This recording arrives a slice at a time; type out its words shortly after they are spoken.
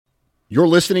You're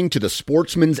listening to the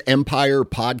Sportsman's Empire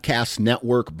Podcast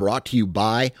Network, brought to you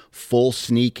by Full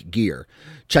Sneak Gear.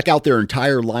 Check out their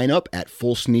entire lineup at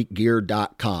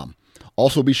fullsneakgear.com.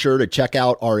 Also be sure to check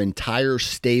out our entire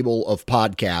stable of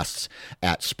podcasts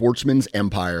at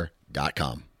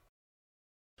sportsmansempire.com.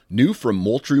 New from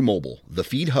Moultrie Mobile, the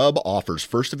Feed Hub offers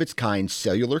first-of-its-kind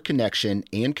cellular connection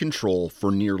and control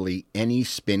for nearly any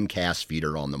spin cast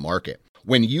feeder on the market.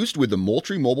 When used with the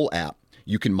Moultrie Mobile app,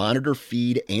 you can monitor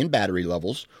feed and battery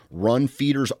levels, run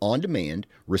feeders on demand,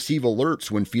 receive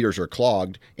alerts when feeders are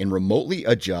clogged, and remotely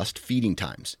adjust feeding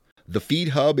times. The Feed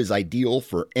Hub is ideal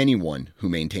for anyone who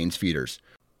maintains feeders.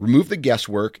 Remove the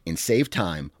guesswork and save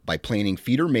time by planning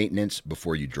feeder maintenance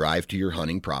before you drive to your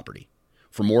hunting property.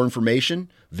 For more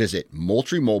information, visit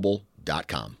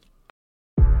MoultrieMobile.com.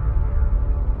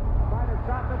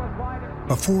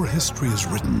 Before history is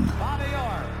written,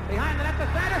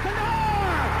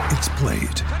 it's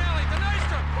played.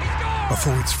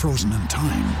 Before it's frozen in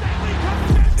time,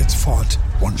 it's fought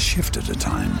one shift at a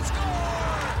time.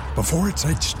 Before it's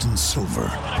etched in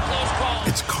silver,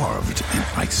 it's carved in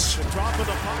ice.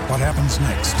 What happens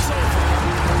next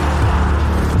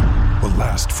will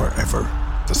last forever.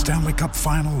 The Stanley Cup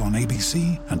Final on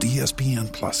ABC and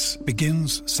ESPN Plus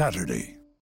begins Saturday.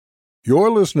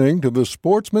 You're listening to the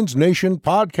Sportsman's Nation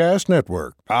Podcast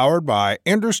Network, powered by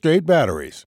Interstate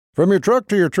Batteries. From your truck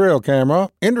to your trail camera,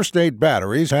 Interstate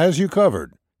Batteries has you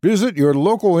covered. Visit your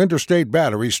local Interstate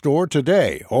Battery store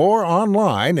today or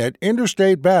online at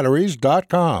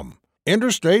interstatebatteries.com.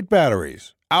 Interstate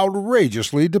Batteries,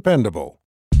 outrageously dependable.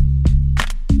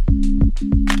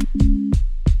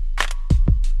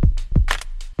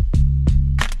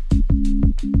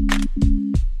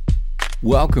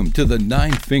 Welcome to the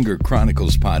Nine Finger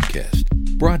Chronicles podcast,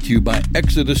 brought to you by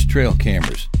Exodus Trail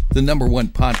Cameras, the #1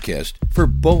 podcast for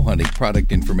bow hunting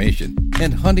product information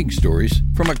and hunting stories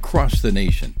from across the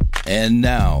nation. And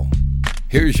now,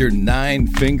 here's your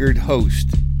nine-fingered host,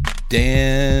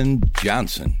 Dan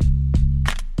Johnson.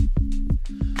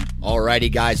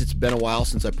 Alrighty, guys, it's been a while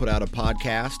since I put out a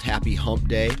podcast. Happy Hump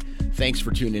Day. Thanks for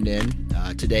tuning in.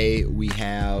 Today we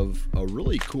have a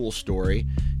really cool story.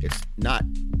 It's not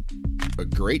a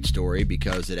great story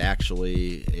because it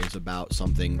actually is about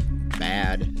something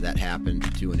bad that happened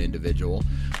to an individual,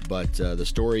 but the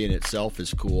story in itself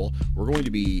is cool. We're going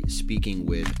to be speaking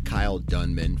with Kyle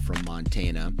Dunman from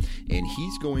Montana, and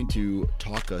he's going to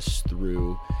talk us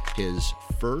through his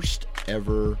first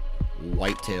ever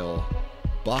whitetail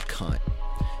buck hunt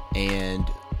and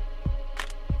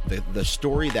the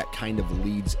story that kind of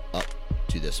leads up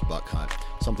to this buck hunt.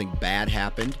 Something bad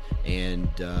happened, and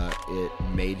it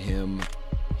made him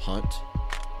hunt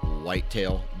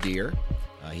whitetail deer.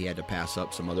 He had to pass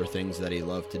up some other things that he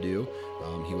loved to do.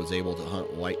 He was able to hunt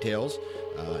whitetails.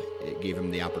 It gave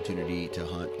him the opportunity to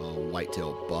hunt a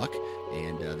whitetail buck,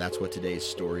 and that's what today's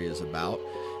story is about.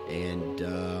 And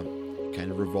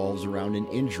kind of revolves around an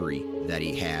injury that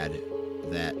he had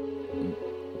that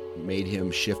made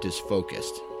him shift his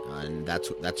focus. And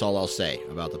that's all I'll say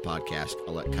about the podcast.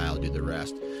 I'll let Kyle do the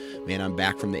rest. Man, I'm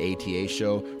back from the ATA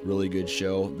show. Really good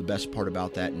show. The best part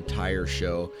about that entire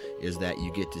show is that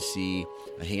you get to see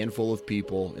a handful of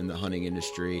people in the hunting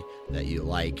industry that you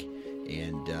like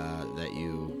and that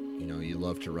you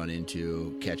love to run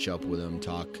into, catch up with them,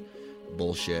 talk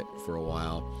bullshit for a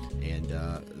while, and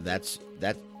that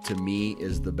to me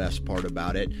is the best part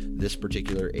about it. This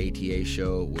particular ATA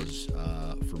show was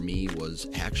for me was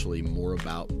actually more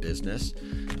about business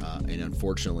and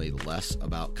unfortunately less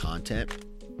about content.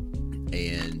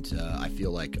 And I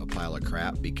feel like a pile of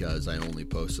crap because I only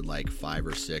posted like 5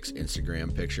 or 6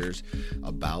 Instagram pictures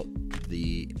about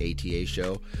the ATA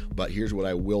show. But here's what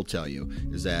I will tell you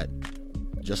is that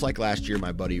just like last year,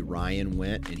 my buddy Ryan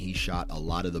went and he shot a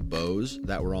lot of the bows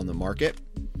that were on the market.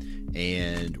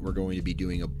 And we're going to be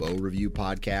doing a bow review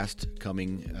podcast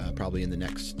coming probably in the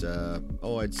next,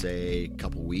 I'd say a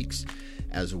couple weeks,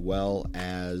 as well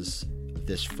as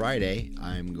this Friday,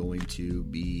 I'm going to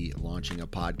be launching a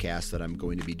podcast that I'm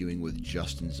going to be doing with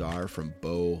Justin Czar from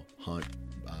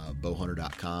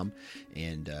bowhunter.com,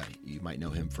 and you might know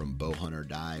him from Bow Hunter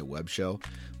Die web show.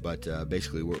 But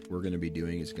basically what we're going to be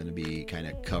doing is going to be kind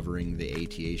of covering the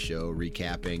ATA show,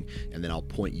 recapping, and then I'll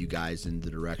point you guys in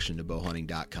the direction to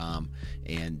bowhunting.com,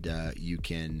 and you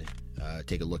can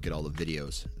take a look at all the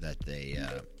videos that they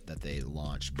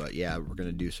launched. But yeah, we're going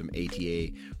to do some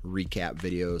ATA recap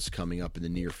videos coming up in the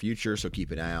near future, so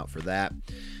keep an eye out for that.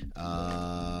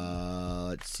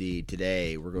 Let's see,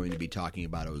 today we're going to be talking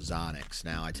about ozonics.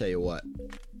 Now, I tell you what,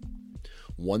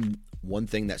 one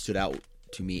thing that stood out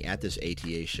to me at this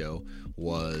ATA show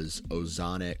was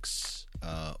Ozonics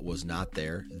was not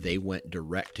there. They went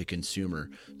direct to consumer.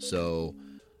 So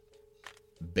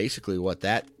basically what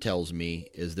that tells me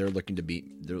is they're looking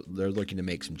to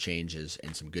make some changes,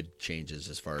 and some good changes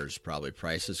as far as probably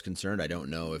price is concerned. I don't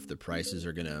know if the prices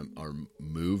are going to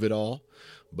move at all,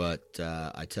 but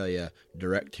I tell you,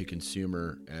 direct to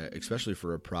consumer, especially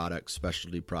for a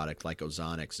specialty product like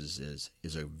Ozonics,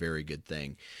 is a very good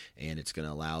thing, and it's going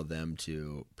to allow them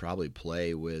to probably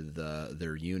play with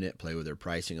their unit, play with their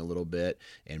pricing a little bit,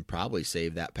 and probably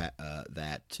save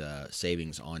that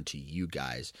savings onto you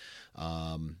guys.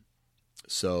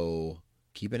 So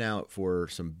keep an eye out for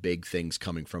some big things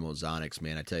coming from Ozonics,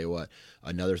 man. I tell you what,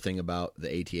 another thing about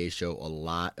the ATA show, a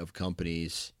lot of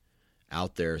companies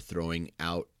out there throwing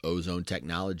out ozone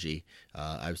technology.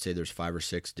 I would say there's 5 or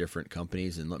 6 different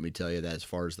companies, and let me tell you that as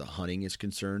far as the hunting is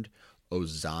concerned,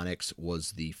 Ozonics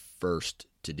was the first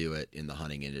to do it in the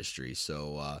hunting industry.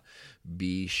 So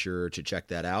be sure to check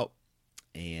that out.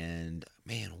 And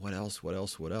man, what else?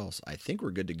 I think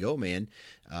we're good to go, man.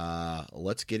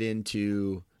 Let's get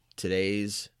into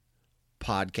today's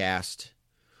podcast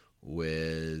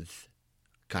with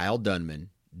Kyle Dunneman.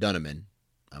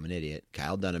 I'm an idiot.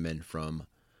 Kyle Dunneman from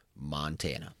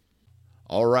Montana.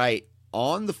 All right.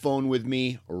 On the phone with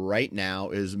me right now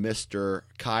is Mr.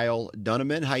 Kyle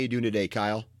Dunneman. How you doing today,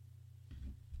 Kyle?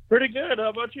 Pretty good.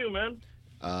 How about you, man?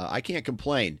 I can't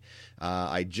complain.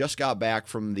 I just got back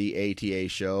from the ATA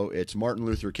show. It's Martin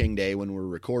Luther King Day when we're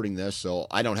recording this, so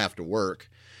I don't have to work.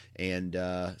 And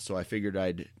so I figured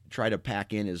I'd try to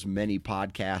pack in as many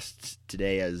podcasts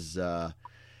today as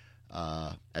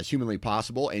humanly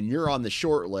possible. And you're on the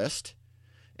short list.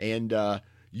 And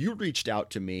you reached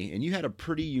out to me, and you had a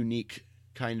pretty unique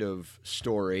kind of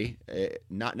story,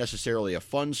 not necessarily a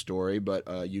fun story, but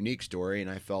a unique story, and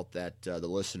I felt that the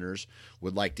listeners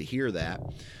would like to hear that.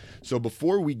 So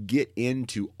before we get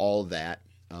into all that,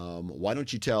 why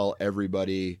don't you tell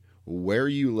everybody where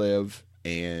you live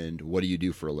and what do you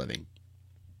do for a living?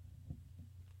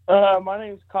 My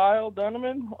name's Kyle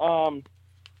Dunneman.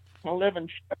 I live in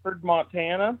Shepherd,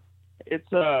 Montana.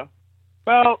 It's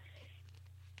about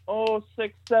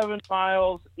 6-7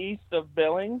 miles east of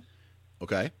Billings.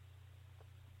 Okay.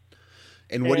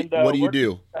 And what do you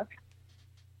do?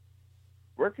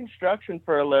 We're construction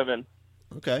for a living.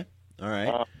 Okay. All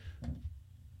right.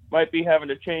 Might be having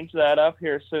to change that up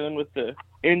here soon with the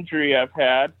injury I've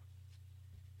had.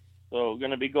 So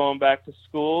going to be going back to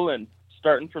school and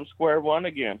starting from square one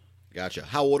again. Gotcha.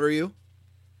 How old are you?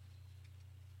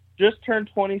 Just turned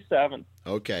 27.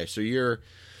 Okay. So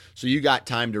you got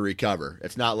time to recover.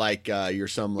 It's not like you're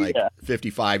some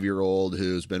 55-year-old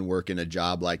who's been working a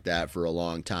job like that for a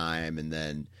long time and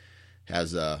then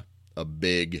has a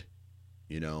big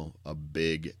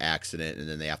accident and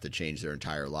then they have to change their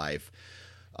entire life.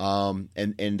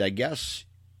 And I guess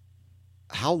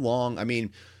how long? I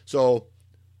mean, so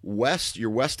you're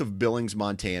west of Billings,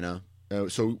 Montana.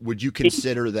 So would you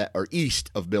consider that, or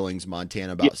east of Billings,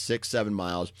 Montana, about 6-7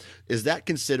 miles? Is that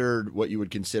considered what you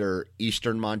would consider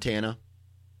eastern Montana?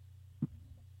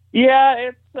 Yeah,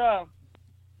 it's kind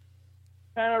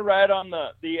of right on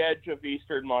the edge of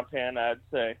eastern Montana, I'd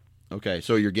say. Okay,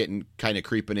 so you're getting kind of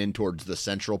creeping in towards the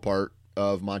central part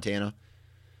of Montana?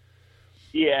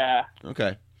 Yeah.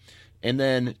 Okay. And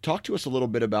then talk to us a little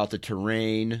bit about the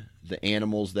terrain, the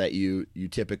animals that you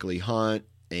typically hunt.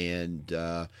 And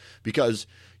because,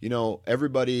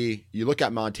 everybody, you look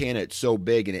at Montana, it's so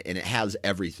big and it has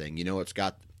everything. It's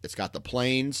got the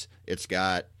plains, it's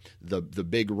got the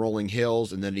big rolling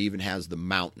hills, and then it even has the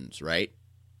mountains, right?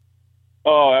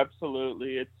 Oh,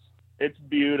 absolutely. It's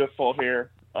beautiful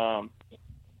here.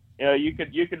 You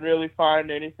could really find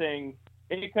any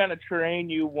kind of terrain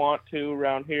you want to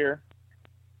around here.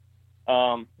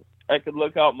 I could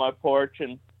look out my porch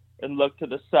and look to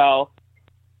the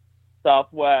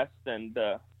southwest and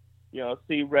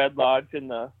see Red Lodge and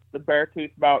the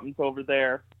Beartooth Mountains over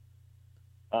there.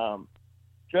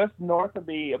 Just north of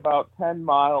me, about 10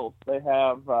 miles, they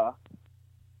have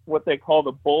what they call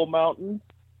the Bull Mountains,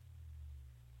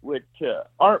 which they're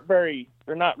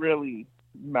not really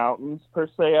mountains per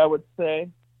se, I would say.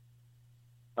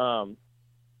 They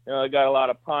got a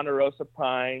lot of ponderosa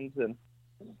pines and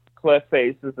cliff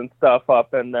faces and stuff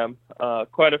up in them.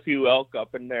 Quite a few elk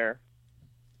up in there.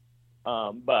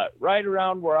 But right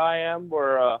around where I am,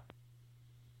 we're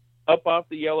up off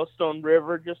the Yellowstone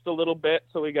River just a little bit.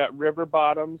 So we got river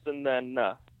bottoms, and then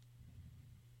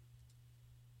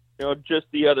just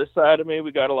the other side of me,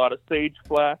 we got a lot of sage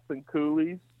flats and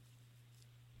coulees,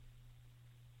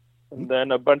 and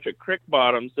then a bunch of creek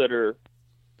bottoms that are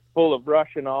full of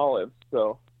Russian olives.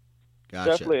 So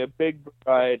Gotcha. Definitely a big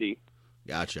variety.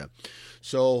 Gotcha.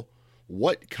 So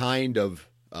what kind of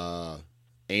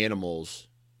animals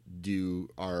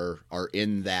are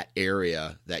in that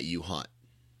area that you hunt?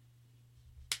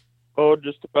 Oh,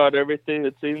 just about everything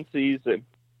that's in season.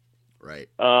 Right.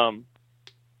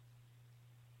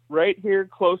 Right here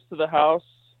close to the house,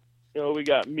 we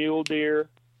got mule deer,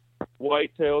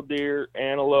 white-tailed deer,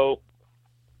 antelope,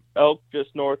 elk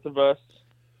just north of us.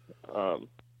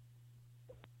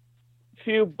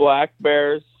 Few black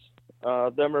bears.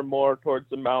 Them are more towards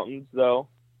the mountains, though.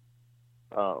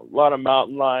 A lot of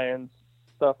mountain lions,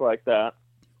 stuff like that.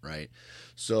 Right.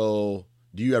 So,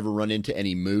 do you ever run into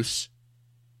any moose?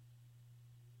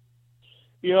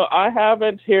 I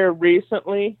haven't here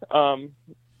recently.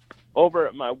 Over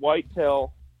at my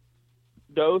whitetail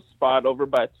doe spot over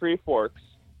by Three Forks,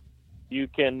 you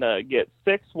can get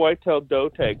 6 whitetail doe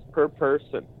tags per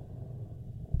person.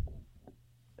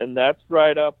 And that's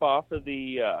right up off of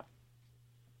the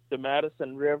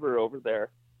Madison River over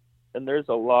there. And there's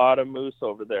a lot of moose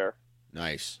over there.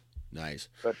 Nice.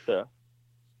 But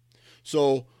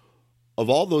so, of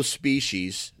all those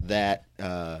species that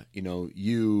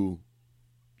you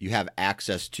have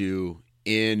access to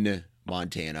in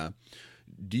Montana,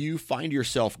 do you find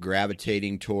yourself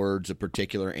gravitating towards a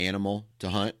particular animal to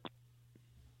hunt?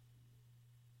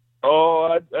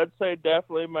 Oh, I'd say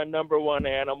definitely my number one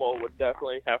animal would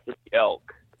definitely have to be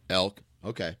elk. Elk.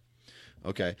 Okay.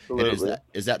 Absolutely. And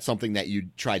is that something that you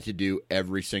try to do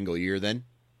every single year then?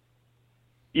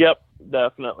 Yep,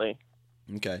 definitely.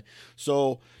 Okay.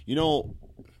 So,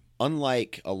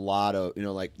 unlike a lot of,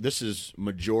 like this is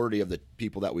majority of the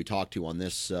people that we talk to on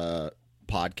this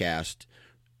podcast,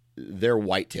 they're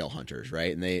whitetail hunters,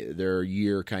 right? And their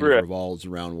year kind of revolves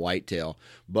around whitetail.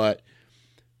 But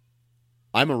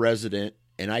I'm a resident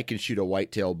and I can shoot a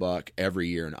whitetail buck every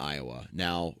year in Iowa.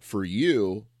 Now, for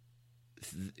you,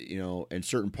 in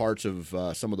certain parts of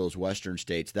some of those western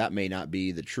states, that may not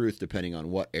be the truth depending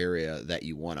on what area that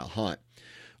you want to hunt.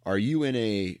 Do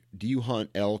you hunt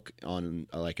elk on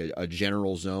like a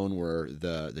general zone where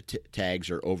the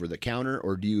tags are over the counter,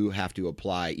 or do you have to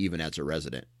apply even as a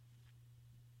resident?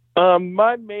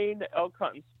 My main elk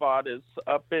hunting spot is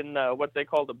up in what they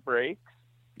call the Breaks.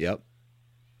 Yep.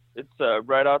 It's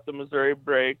right out the Missouri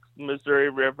Breaks, Missouri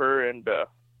River, and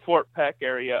Fort Peck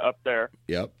area up there.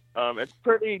 Yep. It's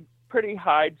pretty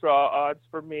high draw odds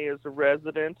for me as a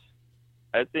resident.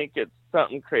 I think it's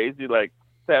something crazy like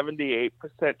 78%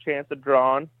 chance of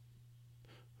drawing.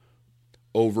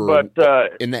 Over,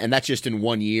 but and that's just in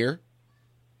 1 year.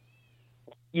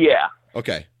 Yeah.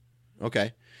 Okay.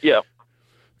 Yeah.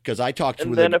 Because I talked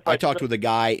with a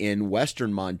guy in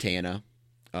western Montana,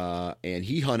 and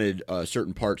he hunted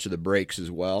certain parts of the Breaks as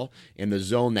well. And the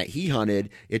zone that he hunted,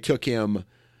 it took him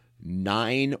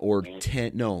 11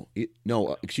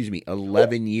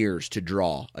 years to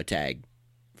draw a tag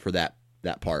for that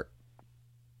part.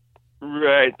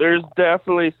 Right. There's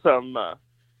definitely some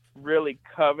really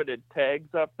coveted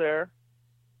tags up there.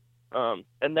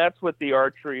 And that's with the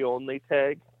archery only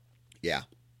tag. Yeah.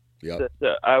 Yep.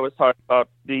 That I was talking about.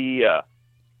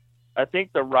 I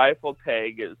think the rifle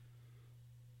tag is,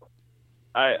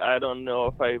 I don't know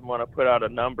if I want to put out a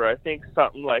number. I think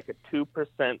something like a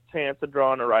 2% chance of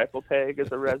drawing a rifle tag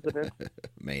as a resident.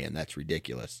 Man, that's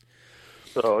ridiculous.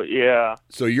 So, yeah.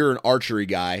 So you're an archery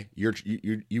guy.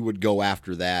 You would go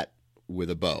after that with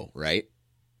a bow, right?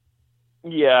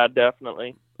 Yeah,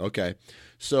 definitely. Okay.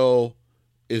 So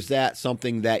is that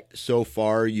something that so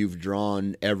far you've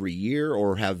drawn every year,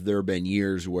 or have there been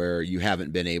years where you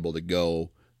haven't been able to go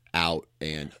out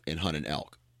and hunt an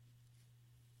elk?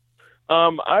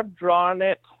 I've drawn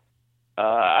it.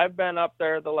 I've been up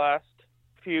there the last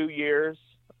few years.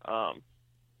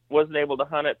 Wasn't able to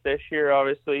hunt it this year,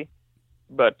 obviously.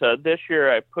 But this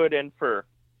year I put in for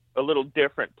a little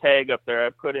different tag up there. I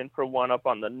put in for one up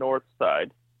on the north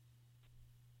side.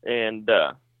 And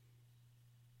I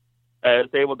was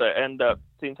able to end up,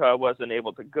 since I wasn't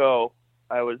able to go,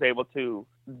 I was able to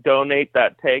donate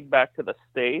that tag back to the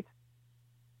state.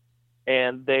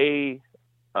 And they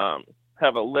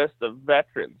have a list of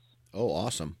veterans. Oh,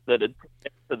 awesome. That had put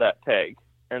into that tag.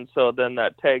 And so then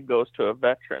that tag goes to a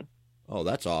veteran. Oh,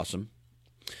 that's awesome.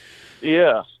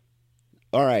 Yeah.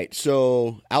 All right.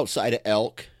 So outside of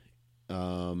elk,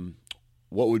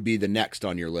 what would be the next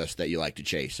on your list that you like to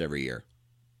chase every year?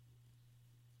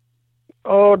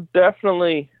 Oh,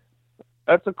 definitely.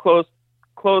 That's a close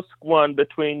one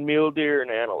between mule deer and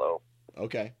antelope.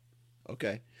 Okay.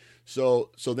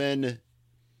 So then,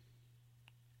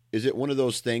 is it one of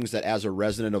those things that as a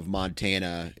resident of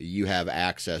Montana, you have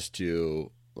access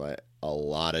to like a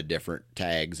lot of different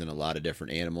tags and a lot of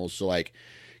different animals? So like,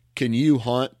 can you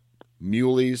hunt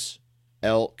muleys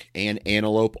elk, and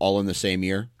antelope all in the same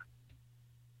year?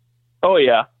 Oh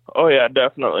yeah,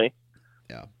 definitely.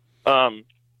 Yeah. The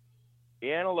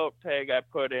antelope tag I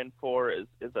put in for is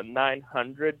a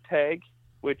 900 tag,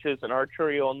 which is an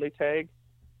archery only tag,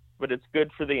 but it's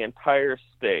good for the entire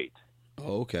state.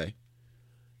 Oh, okay.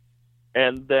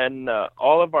 And then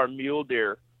all of our mule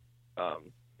deer,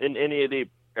 in any of the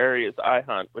areas I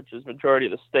hunt, which is majority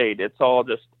of the state, it's all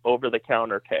just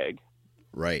over-the-counter tag.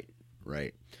 Right.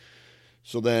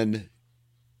 So then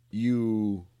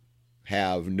you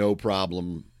have no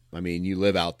problem. I mean, you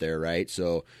live out there, right?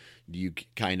 So do you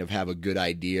kind of have a good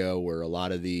idea where a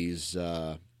lot of these,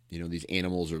 these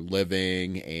animals are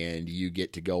living, and you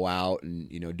get to go out and,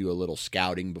 do a little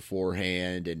scouting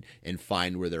beforehand and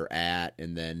find where they're at,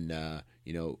 and then,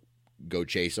 go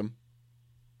chase them?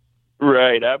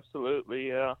 Right. Absolutely.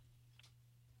 Yeah.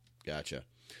 Gotcha.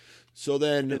 So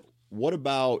then what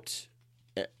about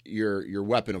your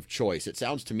weapon of choice? It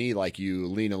sounds to me like you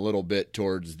lean a little bit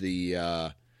towards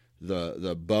the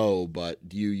bow, but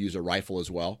do you use a rifle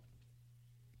as well?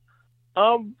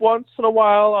 Once in a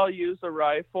while I'll use a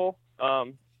rifle.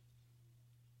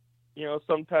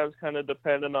 Sometimes kind of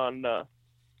depending on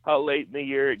how late in the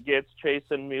year it gets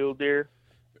chasing mule deer.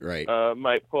 Right.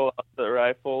 Might pull out the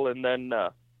rifle, and then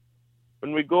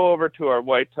when we go over to our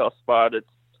whitetail spot,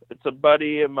 it's a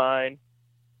buddy of mine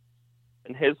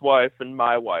and his wife and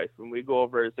my wife, and we go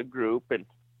over as a group and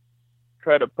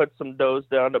try to put some does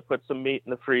down to put some meat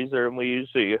in the freezer.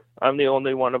 And I'm the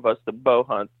only one of us that bow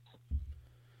hunts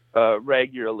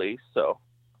regularly, so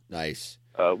nice.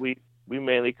 We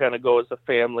mainly kind of go as a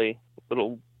family,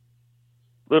 little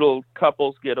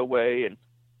couples get away and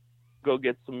go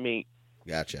get some meat.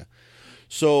 Gotcha.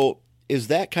 So is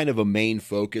that kind of a main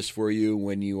focus for you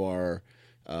when you are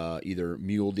either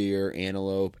mule deer,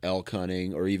 antelope, elk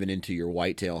hunting, or even into your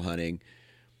whitetail hunting?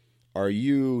 Are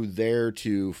you there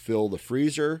to fill the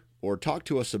freezer, or talk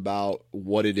to us about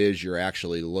what it is you're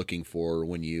actually looking for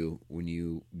when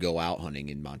you go out hunting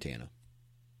in Montana?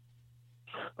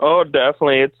 Oh,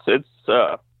 definitely. It's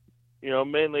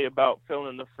mainly about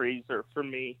filling the freezer for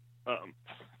me.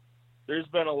 There's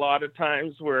been a lot of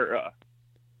times where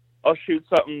I'll shoot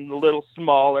something a little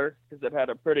smaller because it had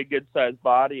a pretty good sized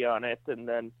body on it, and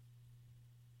then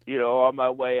on my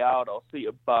way out I'll see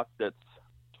a buck that's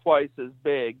twice as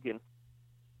big,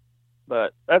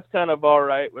 but that's kind of all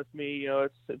right with me.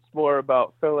 It's more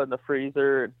about filling the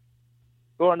freezer and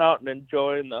going out and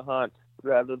enjoying the hunt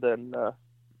rather than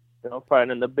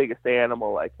finding the biggest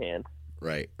animal I can.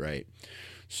 Right.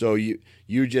 So you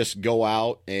just go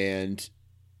out and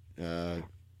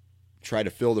try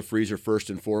to fill the freezer first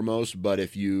and foremost, but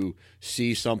if you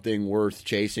see something worth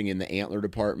chasing in the antler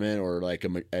department or like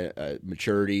a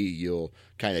maturity, you'll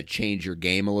kind of change your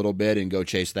game a little bit and go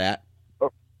chase that?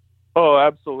 Oh,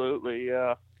 absolutely,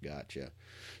 yeah. Gotcha.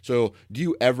 So do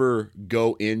you ever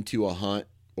go into a hunt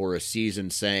or a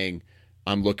season saying,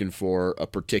 I'm looking for a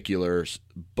particular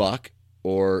buck,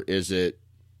 or is it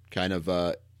kind of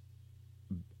a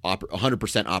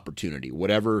 100% opportunity?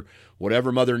 Whatever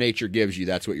Mother Nature gives you,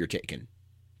 that's what you're taking.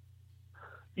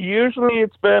 Usually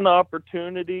it's been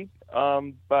opportunity,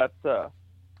 but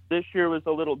this year was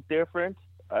a little different.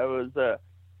 I was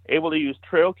able to use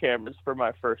trail cameras for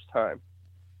my first time,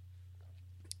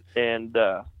 and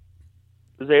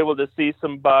was able to see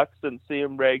some bucks and see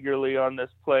them regularly on this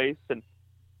place, and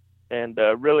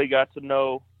really got to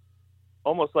know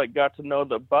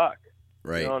the buck.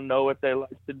 Right. Know what they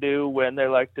like to do, when they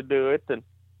like to do it, and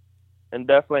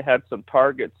definitely had some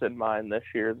targets in mind this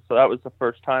year. So that was the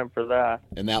first time for that.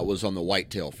 And that was on the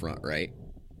whitetail front, right?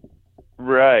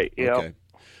 Right. Yeah. Okay.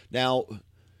 Now,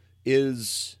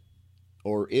 is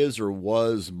or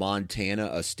was Montana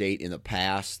a state in the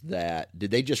past that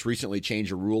did they just recently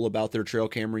change a rule about their trail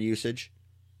camera usage?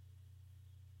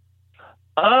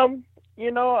 I'm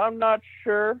not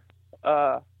sure.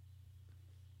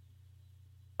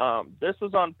 This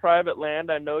was on private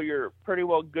land. I know you're pretty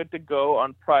well good to go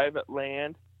on private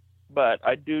land, but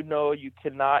I do know you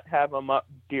cannot have them up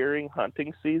during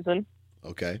hunting season.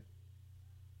 Okay.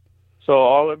 So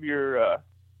all of your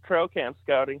trail cam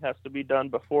scouting has to be done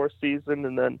before season,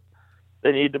 and then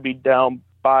they need to be down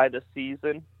by the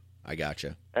season. I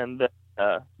gotcha. And then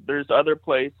there's other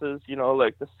places,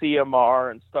 like the CMR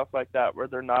and stuff like that, where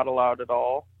they're not allowed at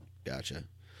all. Gotcha.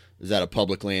 Is that a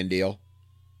public land deal?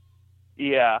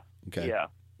 Yeah. Okay. Yeah.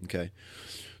 Okay.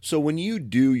 So when you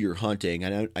do your hunting,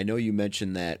 I know you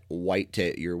mentioned that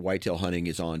your whitetail hunting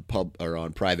is on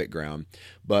on private ground,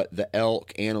 but the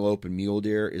elk, antelope, and mule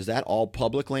deer, is that all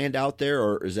public land out there,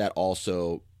 or is that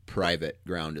also private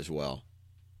ground as well?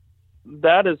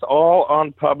 That is all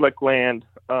on public land.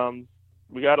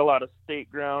 we got a lot of state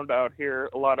ground out here,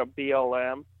 a lot of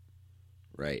BLM.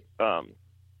 Right.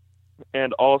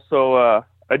 And also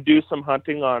I do some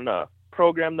hunting on a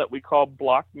program that we call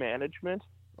block management.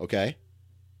 Okay.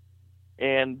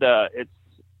 And it's,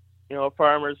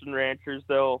 farmers and ranchers,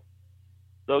 they'll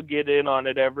get in on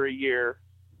it every year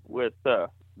with the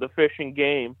Fish and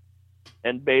Game.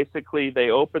 And basically they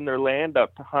open their land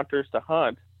up to hunters to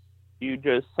hunt. You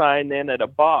just sign in at a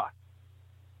box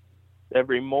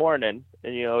every morning,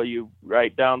 and you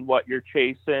write down what you're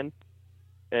chasing,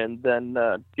 and then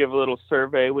give a little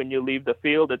survey when you leave the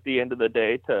field at the end of the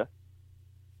day to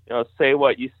say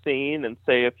what you've seen and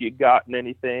say if you gotten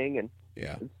anything and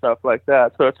stuff like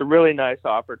that. So it's a really nice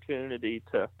opportunity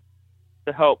to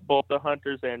help both the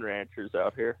hunters and ranchers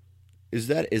out here. Is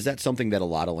that something that a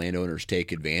lot of landowners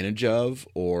take advantage of,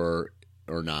 or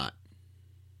not?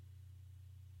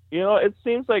 It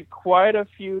seems like quite a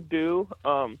few do.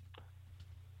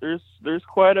 There's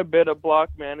quite a bit of block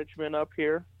management up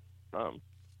here.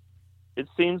 It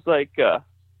seems like a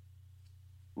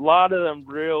lot of them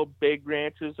real big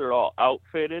ranches are all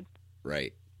outfitted.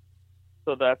 Right.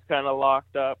 So that's kind of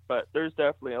locked up, but there's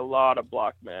definitely a lot of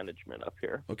block management up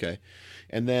here. Okay.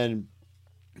 And then,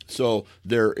 so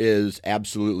there is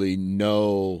absolutely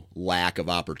no lack of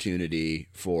opportunity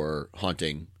for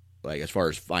hunting, like as far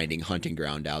as finding hunting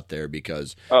ground out there,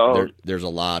 because there's a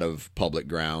lot of public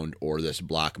ground or this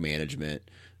block management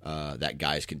that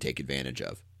guys can take advantage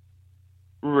of.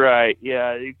 Right.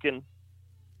 Yeah, you can.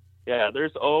 Yeah,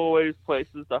 there's always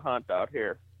places to hunt out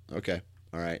here. Okay.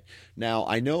 All right. Now,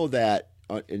 I know that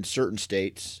in certain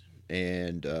states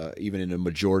and even in a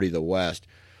majority of the West,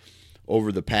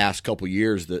 over the past couple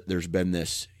years, there's been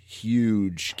this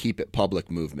huge keep it public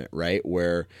movement, right?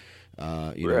 Where,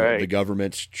 right. The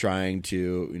government's trying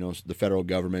to, the federal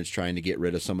government's trying to get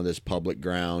rid of some of this public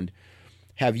ground.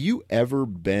 Have you ever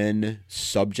been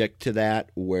subject to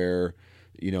that where,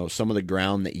 some of the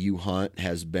ground that you hunt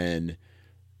has been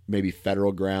maybe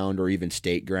federal ground or even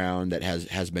state ground that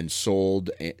has been sold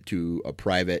to a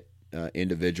private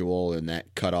individual and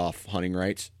that cut off hunting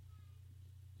rights?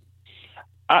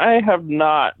 I have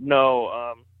not.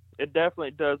 No. It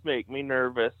definitely does make me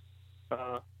nervous.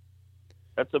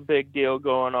 That's a big deal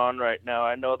going on right now.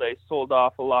 I know they sold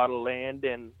off a lot of land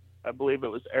in, I believe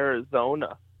it was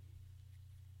Arizona.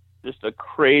 Just a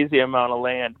crazy amount of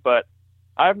land, but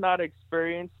I've not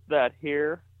experienced that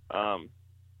here.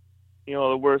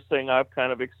 The worst thing I've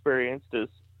kind of experienced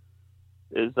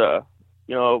is a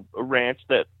ranch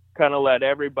that kind of let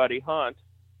everybody hunt,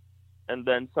 and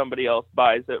then somebody else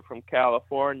buys it from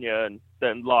California and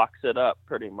then locks it up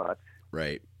pretty much.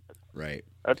 Right.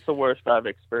 That's the worst I've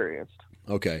experienced.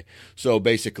 Okay. So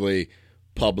basically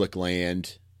public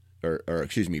land or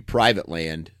private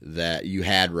land that you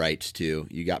had rights to,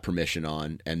 you got permission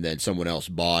on, and then someone else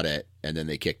bought it and then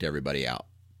they kicked everybody out.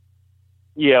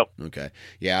 Yep. Okay.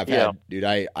 Yeah, I've had, dude,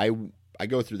 I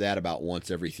go through that about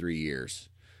once every 3 years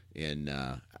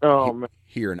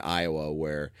here in Iowa,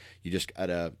 where you just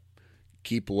gotta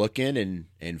keep looking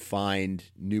and find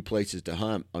new places to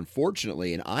hunt.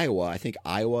 Unfortunately, in Iowa, I think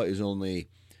Iowa is only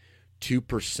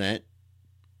 2%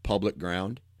 public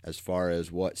ground as far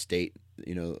as what state,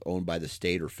 owned by the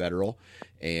state or federal.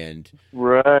 And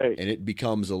it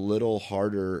becomes a little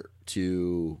harder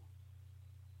to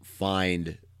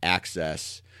find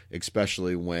access,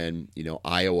 especially when,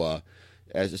 Iowa,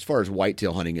 as far as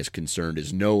whitetail hunting is concerned,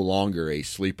 is no longer a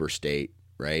sleeper state,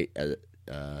 right?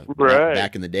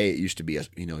 Back in the day, it used to be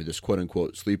this quote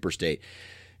unquote sleeper state,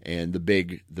 and the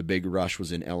big rush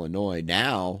was in Illinois.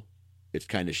 Now it's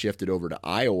kind of shifted over to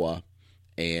Iowa,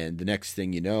 and the next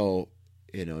thing you know,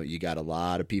 you got a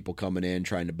lot of people coming in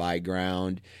trying to buy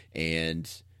ground, and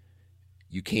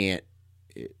you can't.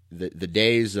 The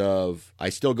days of, I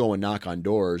still go and knock on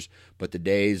doors, but the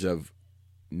days of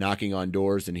knocking on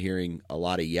doors and hearing a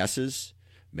lot of yeses,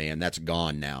 man, that's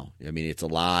gone now. I mean, it's a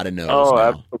lot of no's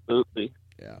now. Absolutely.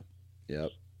 Yeah.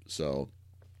 Yep. So,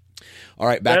 all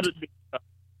right, back to,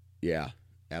 yeah,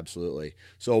 absolutely.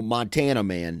 So Montana,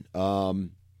 man, do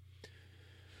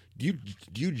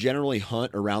you generally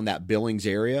hunt around that Billings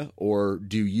area, or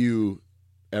do you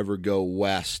ever go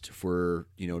west for,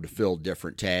 to fill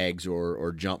different tags,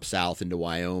 or jump south into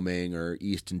Wyoming or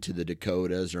east into the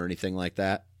Dakotas or anything like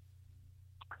that?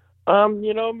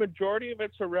 Majority of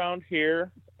it's around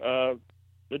here.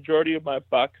 Majority of my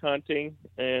buck hunting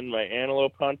and my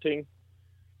antelope hunting.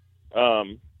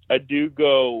 I do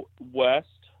go west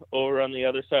over on the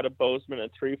other side of Bozeman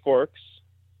and Three Forks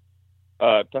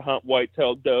to hunt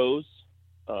whitetail does.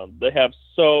 They have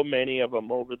so many of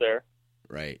them over there.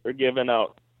 Right. They're giving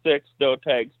out 6 doe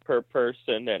tags per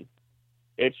person, and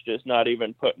it's just not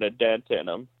even putting a dent in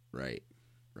them. Right.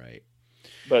 Right.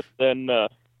 But then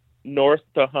north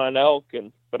to hunt elk,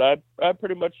 but I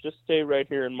pretty much just stay right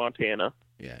here in Montana.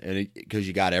 Yeah, and because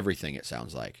you got everything, it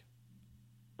sounds like.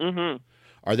 Mm-hmm.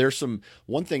 Are there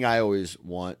one thing I always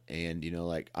want, and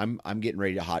like I'm getting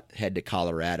ready to head to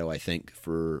Colorado, I think,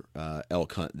 for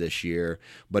elk hunt this year.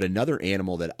 But another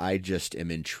animal that I just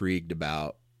am intrigued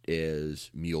about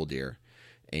is mule deer,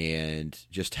 and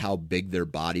just how big their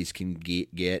bodies can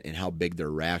get and how big their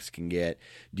racks can get.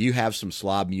 Do you have some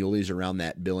slob muleys around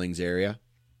that Billings area?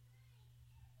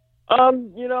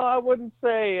 I wouldn't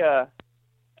say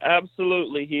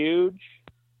absolutely huge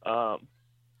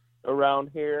around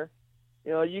here.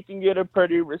 You can get a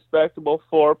pretty respectable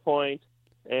 4-point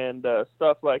and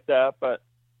stuff like that, but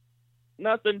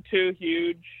nothing too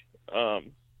huge.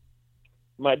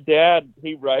 My dad,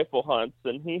 he rifle hunts,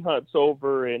 and he hunts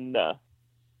over in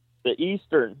the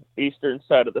eastern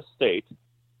side of the state,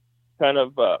 kind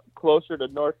of closer to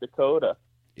North Dakota.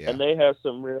 Yeah. And they have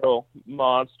some real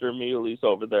monster muleys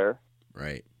over there.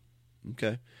 Right.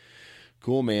 Okay.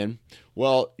 Cool, man.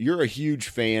 Well, you're a huge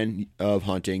fan of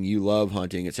hunting. You love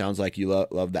hunting. It sounds like you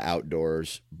love the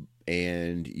outdoors,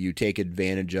 and you take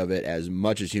advantage of it as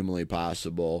much as humanly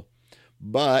possible.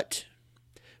 But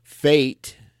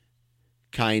fate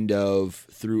kind of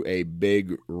threw a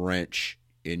big wrench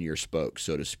in your spokes,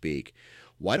 so to speak.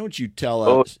 Why don't you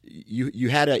tell us? You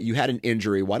had an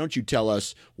injury. Why don't you tell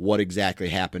us what exactly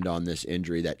happened on this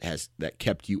injury that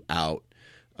kept you out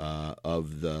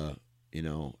of the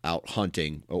out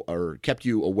hunting, or kept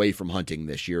you away from hunting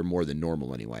this year more than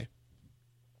normal anyway?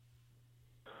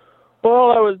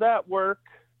 Well, I was at work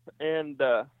and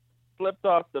slipped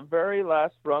off the very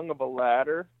last rung of a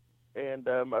ladder, and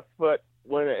my foot,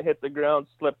 when it hit the ground,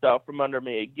 slipped out from under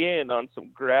me again on some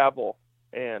gravel,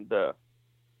 and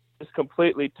just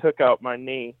completely took out my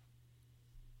knee.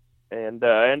 And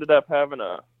I ended up having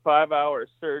a 5-hour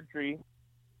surgery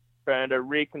trying to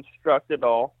reconstruct it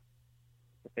all.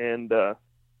 And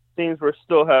seems we're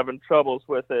still having troubles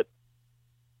with it.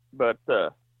 But, yeah,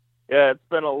 it's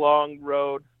been a long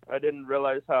road. I didn't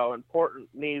realize how important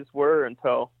knees were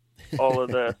until all of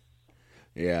this.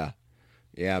 Yeah.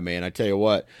 Yeah, man. I tell you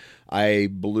what, I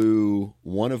blew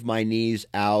one of my knees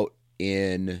out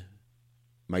in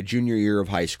my junior year of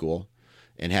high school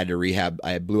and had to rehab.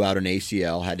 I blew out an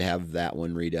ACL, had to have that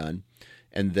one redone.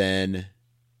 And then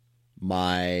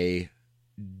my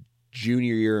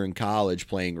junior year in college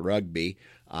playing rugby,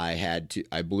 I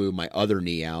blew my other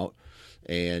knee out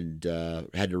and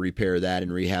had to repair that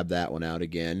and rehab that one out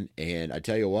again. And I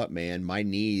tell you what, man, my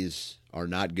knees are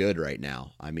not good right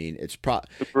now. I mean, it's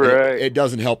right. It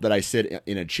doesn't help that I sit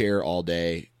in a chair all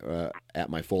day at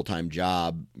my full-time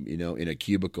job, in a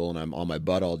cubicle, and I'm on my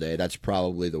butt all day. That's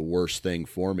probably the worst thing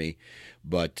for me.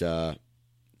 But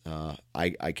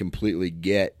I completely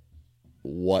get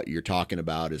what you're talking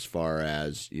about as far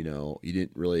as, you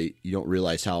don't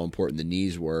realize how important the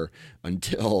knees were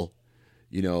until,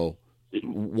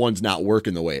 one's not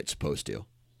working the way it's supposed to.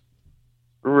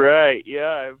 Right.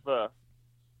 Yeah. I've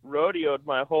rodeoed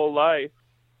my whole life,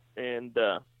 and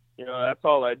that's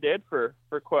all I did for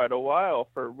quite a while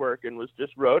for working, was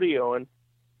just rodeoing,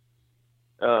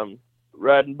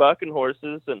 riding bucking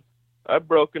horses, and I've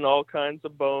broken all kinds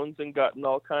of bones and gotten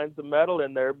all kinds of metal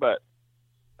in there, but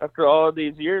after all of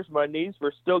these years, my knees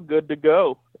were still good to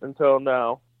go until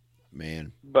now.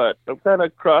 Man. But I'm kind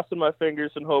of crossing my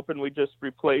fingers and hoping we just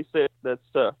replace it. That's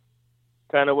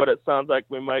kind of what it sounds like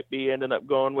we might be ending up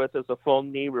going with, as a full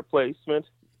knee replacement.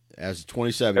 As a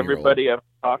 27-year-old. Everybody I've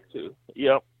talked to.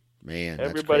 Yep. Man, that's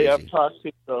everybody crazy. I've talked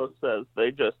to, though, says they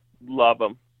just love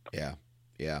them. Yeah.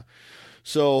 Yeah.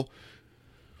 So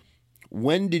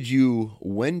when did you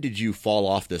fall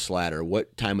off this ladder?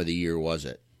 What time of the year was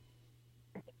it?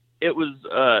 It was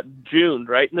June,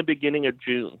 right in the beginning of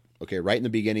June. Okay, right in the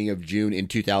beginning of June in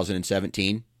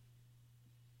 2017?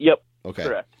 Yep. Okay.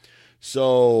 Correct.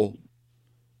 So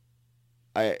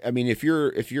I mean, if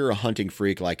you're a hunting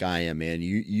freak like I am, man,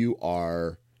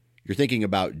 you're thinking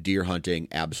about deer hunting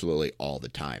absolutely all the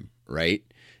time, right?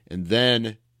 And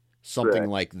then something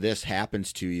like this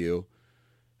happens to you.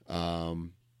 What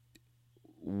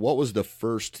was the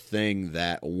first thing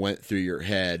that went through your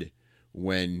head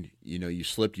when you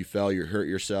slipped, you fell, you hurt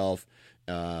yourself,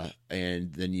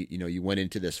 and then you went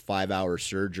into this 5-hour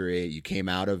surgery, you came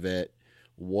out of it?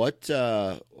 What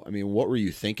were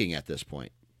you thinking at this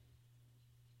point?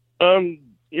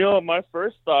 My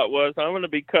first thought was, I'm going to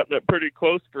be cutting it pretty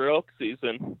close for elk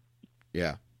season.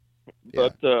 Yeah.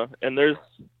 But and there's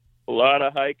a lot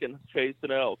of hiking,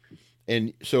 chasing elk.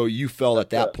 And so you felt at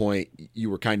that point, you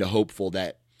were kind of hopeful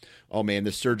that, oh man,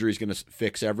 this surgery is going to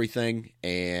fix everything,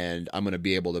 and I'm going to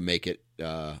be able to make it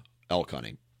elk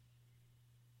hunting?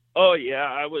 Oh yeah,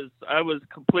 I was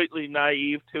completely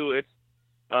naive to it.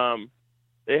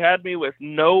 They had me with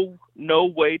no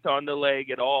weight on the leg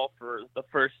at all for the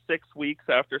first 6 weeks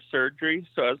after surgery.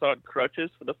 So I was on crutches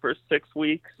for the first 6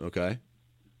 weeks. Okay.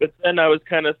 But then I was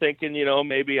kind of thinking,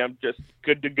 maybe I'm just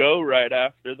good to go right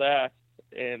after that.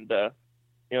 And,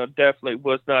 definitely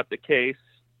was not the case.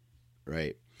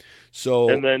 Right. So,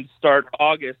 and then start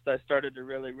August, I started to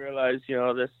really realize,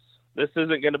 this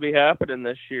isn't going to be happening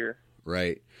this year.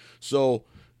 Right. So,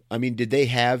 I mean, did they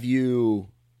have you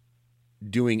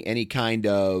doing any kind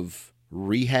of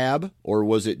rehab, or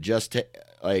was it just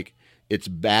like it's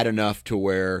bad enough to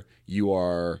where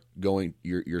you're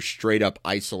straight up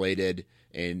isolated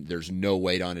and there's no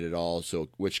weight on it at all? So,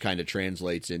 which kind of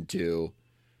translates into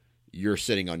you're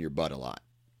sitting on your butt a lot.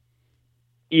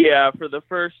 Yeah, for the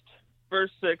first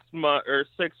 6 months or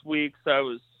 6 weeks, I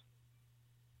was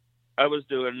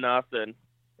doing nothing,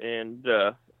 and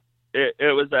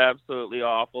it was absolutely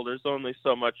awful. There's only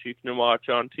so much you can watch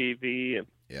on TV, and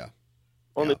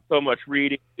only so much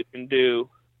reading you can do.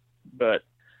 But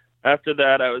after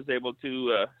that, I was able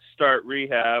to start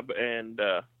rehab and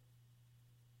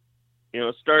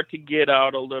start to get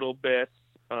out a little bit.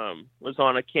 Was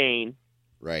on a cane,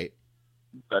 right?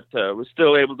 But was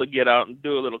still able to get out and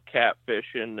do a little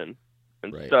catfishing and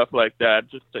right. stuff like that,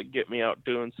 just to get me out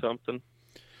doing something.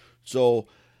 So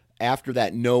after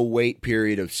that no wait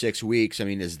period of 6 weeks, I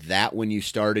mean, is that when you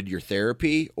started your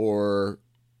therapy, or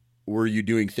were you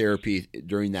doing therapy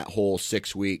during that whole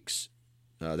 6 weeks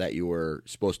that you were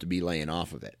supposed to be laying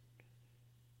off of it?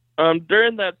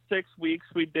 During that 6 weeks,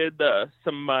 we did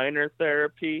some minor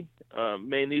therapy,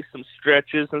 mainly some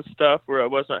stretches and stuff where I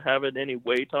wasn't having any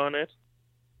weight on it.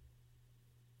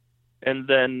 And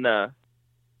then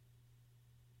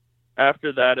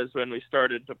after that is when we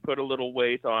started to put a little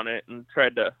weight on it and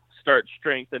tried to start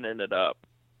strengthening it up.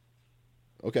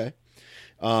 Okay.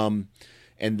 And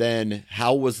then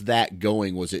how was that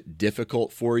going? Was it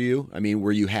difficult for you? I mean,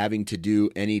 were you having to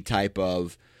do any type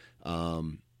of, for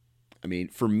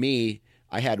me,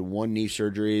 I had one knee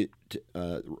surgery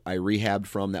I rehabbed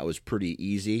from that was pretty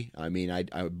easy. I mean, I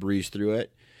breezed through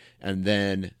it. And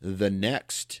then the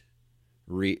next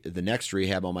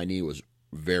rehab on my knee was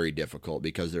very difficult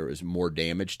because there was more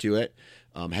damage to it.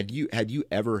 Had you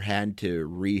ever had to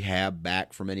rehab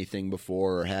back from anything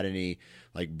before, or had any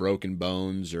like broken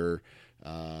bones, or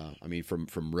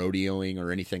from rodeoing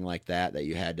or anything like that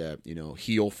you had to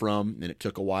heal from, and it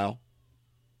took a while?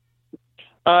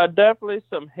 Definitely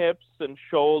some hips and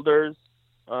shoulders,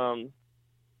 stuff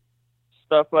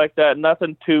like that.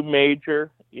 Nothing too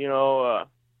major,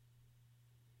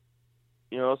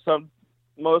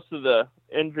 most of the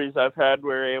injuries I've had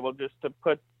were able just to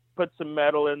put some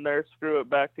metal in there, screw it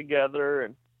back together,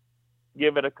 and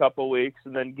give it a couple weeks,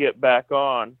 and then get back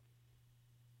on.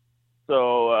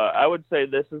 So I would say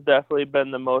this has definitely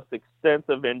been the most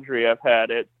extensive injury I've had.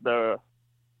 The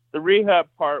rehab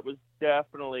part was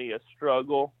definitely a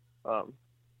struggle,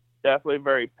 definitely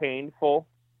very painful.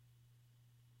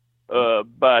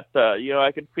 But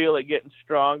I could feel it getting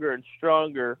stronger and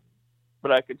stronger,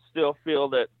 but I could still feel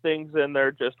that things in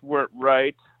there just weren't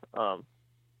right.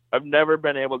 I've never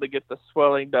been able to get the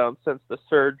swelling down since the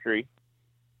surgery.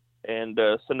 And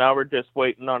so now we're just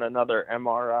waiting on another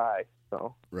MRI.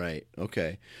 So. Right.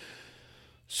 Okay.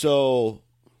 So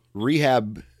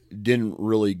rehab didn't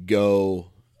really go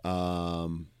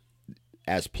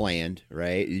as planned,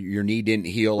 right? Your knee didn't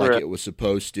heal like it was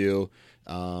supposed to.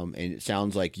 And it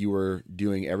sounds like you were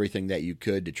doing everything that you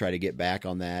could to try to get back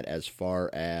on that, as far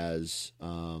as,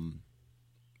 doing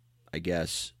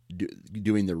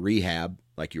the rehab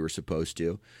like you were supposed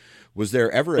to. Was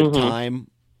there ever a time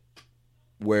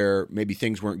where maybe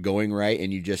things weren't going right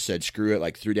and you just said, screw it,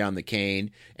 like threw down the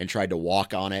cane and tried to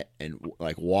walk on it and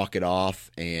like walk it off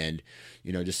and,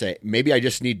 just say, maybe I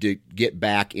just need to get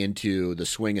back into the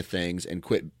swing of things and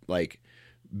quit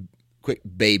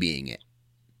babying it?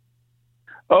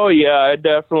 Oh yeah, I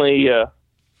definitely,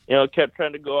 kept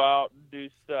trying to go out and do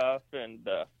stuff, and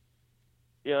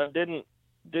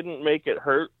didn't make it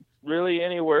hurt really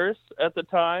any worse at the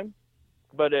time,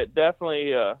 but it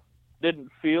definitely didn't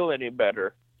feel any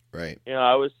better. Right.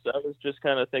 I was just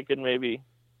kind of thinking maybe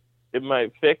it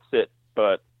might fix it,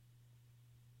 but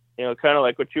kind of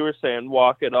like what you were saying,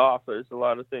 walk it off. There's a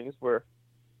lot of things where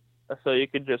so you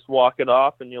could just walk it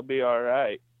off and you'll be all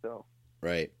right. So.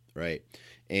 Right.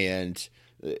 And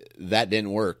that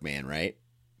didn't work, man, right?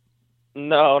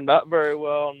 No, not very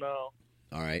well, no.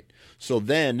 All right. So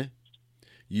then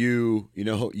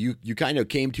you kind of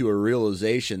came to a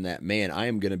realization that, man, I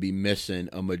am going to be missing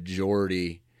a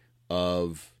majority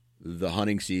of the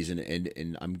hunting season,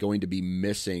 and I'm going to be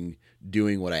missing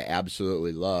doing what I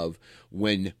absolutely love.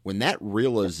 When that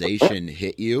realization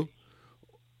hit you,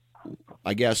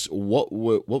 I guess what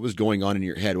was going on in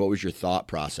your head? What was your thought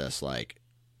process like?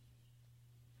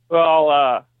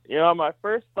 Well, my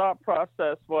first thought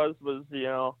process was,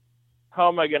 how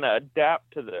am I going to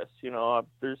adapt to this?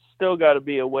 There's still got to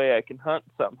be a way I can hunt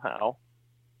somehow.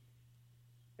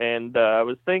 And I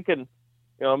was thinking,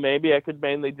 maybe I could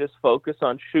mainly just focus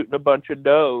on shooting a bunch of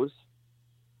does.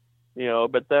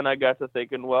 But then I got to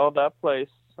thinking, well, that place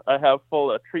I have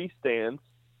full of tree stands,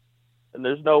 and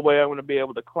there's no way I'm going to be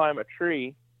able to climb a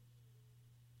tree.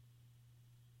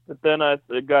 But then I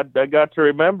got to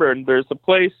remember, and there's a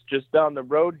place just down the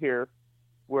road here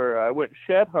where I went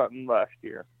shed hunting last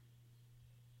year.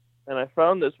 And I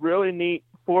found this really neat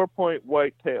 4-point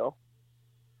whitetail.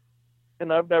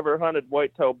 And I've never hunted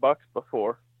whitetail bucks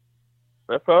before.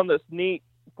 I found this neat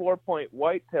 4-point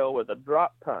whitetail with a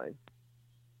drop tine.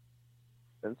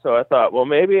 And so I thought, well,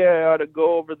 maybe I ought to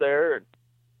go over there and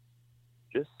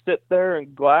just sit there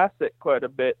and glass it quite a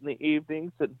bit in the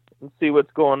evenings and see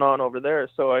what's going on over there.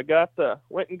 So I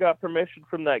went and got permission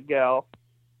from that gal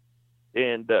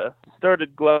and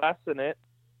started glassing it.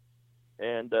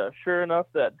 And sure enough,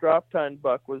 that drop tine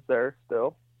buck was there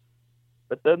still.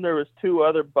 But then there was 2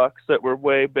 other bucks that were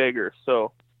way bigger.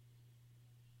 So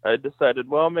I decided,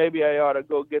 well, maybe I ought to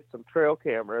go get some trail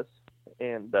cameras.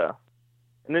 And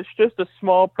it's just a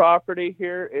small property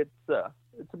here. It's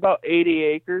about 80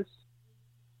 acres.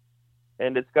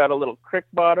 And it's got a little creek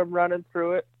bottom running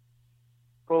through it,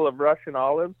 full of Russian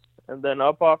olives. And then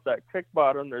up off that creek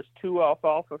bottom, there's 2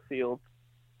 alfalfa fields,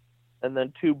 and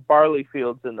then 2 barley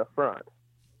fields in the front.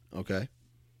 Okay.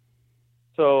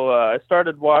 So I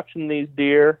started watching these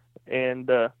deer and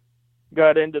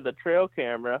got into the trail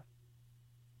camera,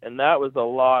 and that was a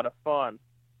lot of fun.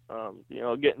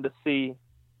 Getting to see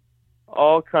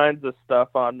all kinds of stuff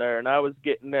on there, and I was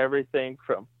getting everything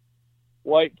from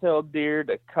white-tailed deer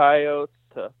to coyotes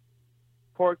to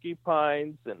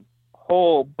porcupines and a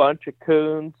whole bunch of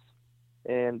coons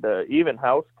and even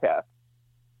house cats,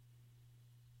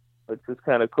 which was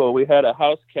kind of cool. We had a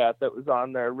house cat that was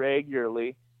on there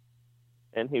regularly,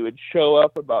 and he would show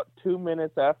up about 2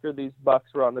 minutes after these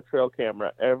bucks were on the trail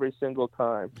camera every single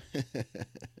time.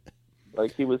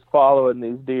 Like he was following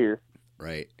these deer.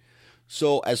 Right.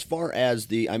 So as far as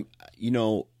you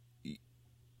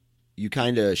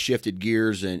kind of shifted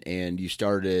gears and you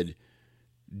started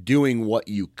doing what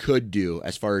you could do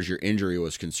as far as your injury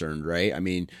was concerned, right? I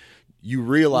mean, you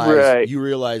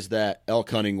realized that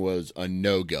elk hunting was a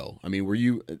no-go. I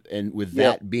mean, and with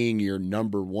that being your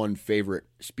number one favorite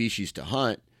species to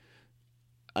hunt,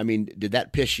 I mean, did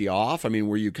that piss you off? I mean,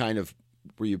 were you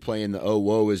playing the, oh,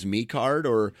 woe is me card,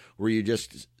 or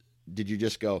did you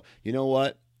just go, you know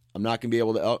what? I'm not going to be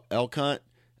able to elk hunt.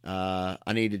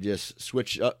 I need to just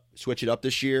switch it up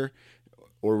this year,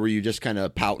 or were you just kind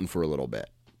of pouting for a little bit?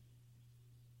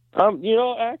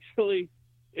 Actually,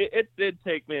 it did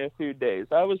take me a few days.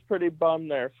 I was pretty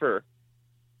bummed there for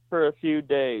a few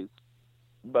days,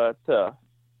 but then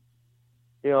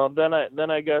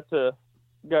I got to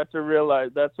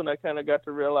realize, that's when I kind of got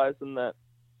to realizing that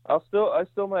I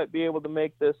still might be able to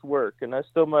make this work, and I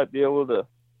still might be able to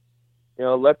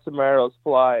let some arrows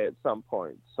fly at some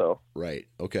point. So right,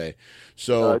 okay.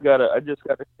 So I just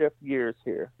got to shift gears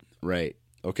here. Right,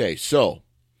 okay. So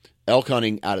elk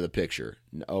hunting out of the picture.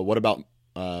 What about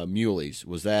muleys?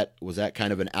 Was that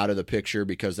kind of an out of the picture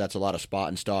because that's a lot of spot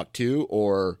and stalk too,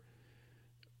 or?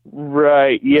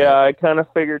 Right. Yeah, I kind of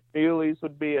figured muleys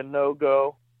would be a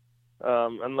no-go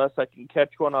unless I can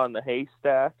catch one on the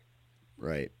haystack.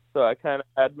 Right. So I kind of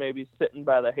had maybe sitting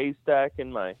by the haystack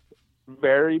in my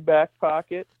very back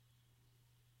pocket.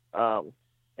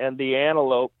 And the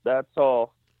antelope, that's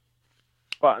all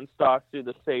spot and stalk through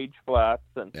the sage flats.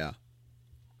 And yeah,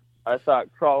 I thought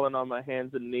crawling on my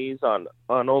hands and knees on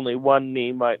only one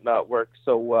knee might not work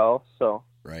so well. So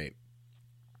right,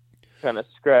 kind of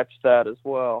scratched that as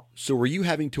well. So were you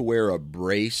having to wear a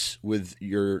brace with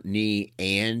your knee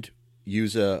and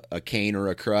use a cane or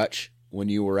a crutch when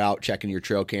you were out checking your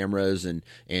trail cameras and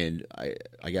I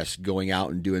guess going out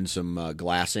and doing some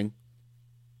glassing?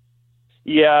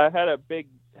 Yeah, I had a big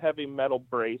heavy metal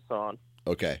brace on.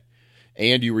 Okay.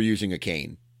 And you were using a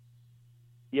cane?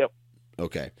 Yep.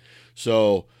 Okay.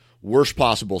 So worst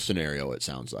possible scenario, it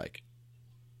sounds like.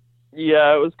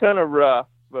 Yeah, it was kind of rough,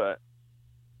 but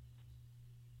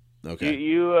okay.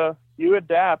 You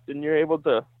adapt and you're able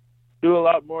to do a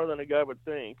lot more than a guy would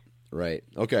think. Right.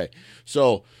 Okay.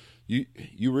 So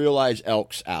you realize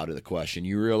elk's out of the question.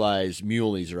 You realize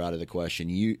muleys are out of the question.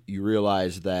 You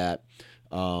realize that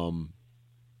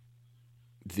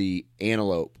the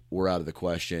antelope were out of the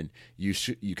question.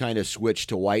 You kind of switch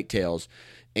to whitetails,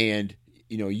 and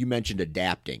you mentioned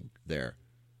adapting there.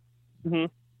 Mm-hmm.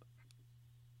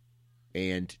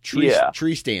 And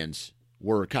tree stands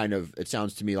were kind of, it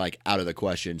sounds to me like, out of the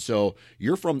question. So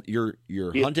you're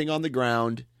hunting on the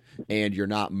ground and you're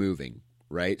not moving,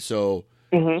 right? So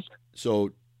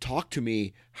so talk to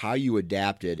me how you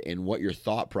adapted and what your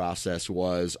thought process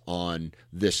was on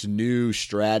this new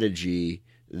strategy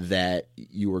that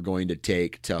you were going to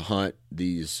take to hunt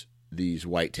these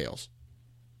whitetails.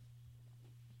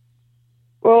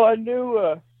 Well, I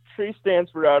knew tree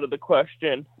stands were out of the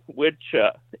question, which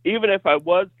even if I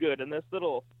was good in this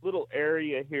little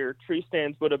area here, tree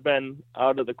stands would have been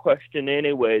out of the question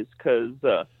anyways, because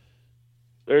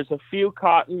there's a few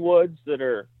cottonwoods that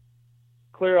are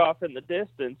clear off in the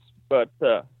distance, but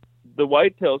the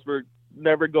whitetails were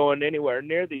never going anywhere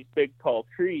near these big tall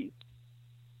trees,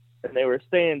 and they were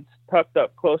staying tucked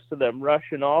up close to them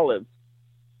Russian olives,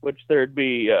 which there'd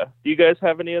be do you guys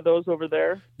have any of those over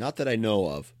there? Not that I know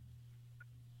of.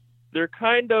 They're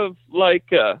kind of like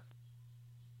kind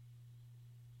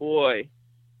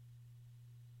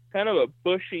of a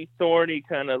bushy, thorny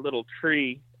kind of little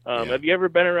tree. Have you ever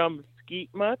been around mesquite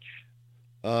much?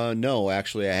 No,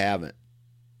 actually I haven't.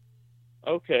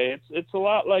 Okay, it's a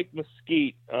lot like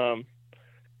mesquite.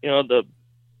 The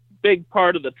big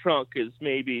part of the trunk is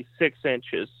maybe 6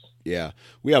 inches. Yeah,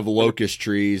 we have locust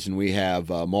trees and we have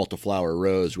multiflower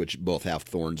rose, which both have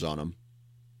thorns on them.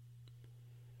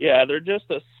 Yeah, they're just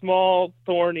a small,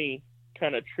 thorny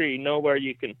kind of tree. Nowhere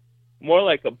you can, more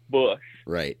like a bush.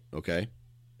 Right. Okay.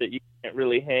 That you can't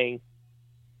really hang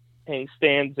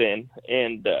stands in,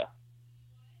 and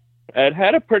I'd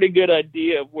had a pretty good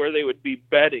idea of where they would be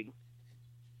bedding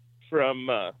from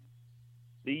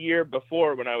the year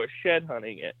before when I was shed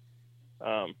hunting it.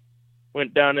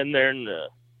 Went down in there and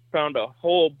found a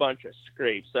whole bunch of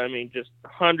scrapes. I mean, just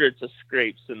hundreds of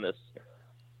scrapes in this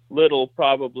little,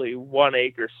 probably 1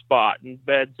 acre spot, and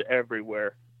beds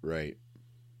everywhere. Right.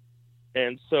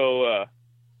 And so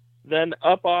then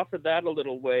up off of that a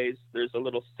little ways, there's a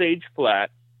little sage flat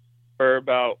for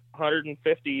about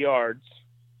 150 yards.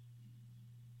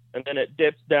 And then it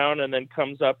dips down and then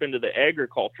comes up into the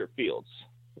agriculture fields.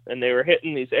 And they were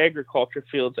hitting these agriculture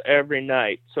fields every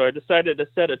night. So I decided to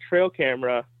set a trail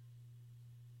camera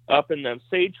up in them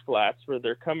sage flats where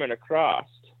they're coming across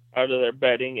out of their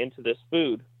bedding into this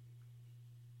food.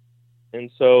 And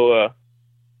so,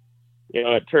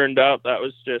 it turned out that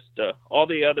was just all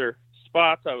the other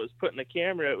spots I was putting the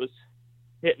camera, it was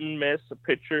hit and miss, a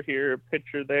picture here, a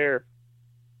picture there.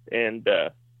 And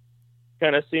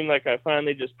kind of seemed like I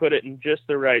finally just put it in just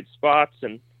the right spots,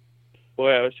 and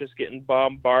boy, I was just getting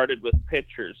bombarded with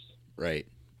pictures. Right.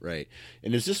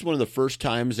 And is this one of the first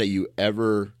times that you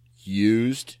ever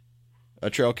used a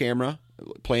trail camera,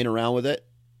 playing around with it?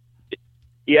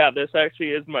 Yeah, this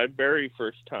actually is my very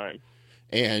first time.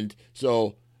 And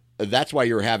so that's why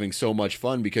you were having so much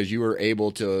fun, because you were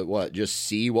able to, just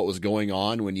see what was going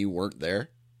on when you weren't there?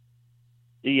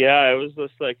 Yeah, it was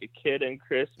just like a kid in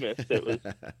Christmas. It was,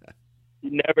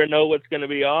 you never know what's going to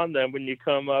be on them when you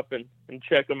come up and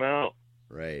check them out.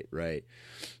 Right.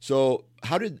 So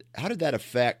how did that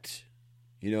affect,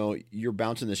 you're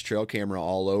bouncing this trail camera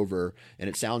all over, and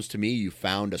it sounds to me you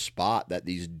found a spot that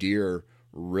these deer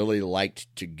really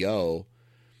liked to go.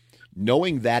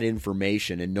 Knowing that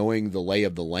information and knowing the lay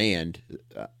of the land,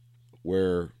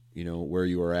 where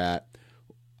you were at,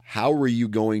 how were you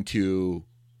going to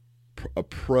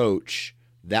approach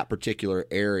that particular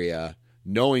area,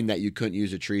 knowing that you couldn't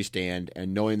use a tree stand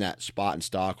and knowing that spot and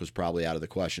stock was probably out of the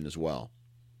question as well?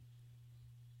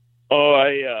 Oh,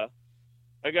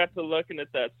 I got to looking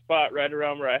at that spot right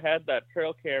around where I had that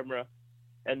trail camera,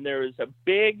 and there was a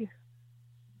big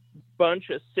bunch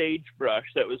of sagebrush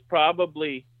that was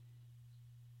probably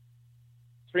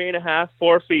 3.5,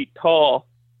 4 feet tall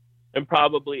and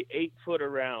probably 8 foot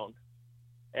around.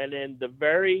 And in the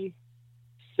very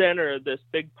center of this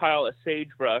big pile of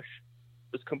sagebrush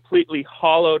was completely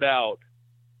hollowed out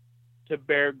to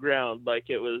bare ground, like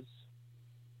it was,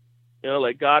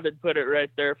 like God had put it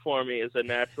right there for me as a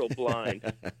natural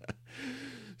blind.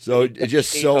 So it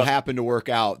just so happened to work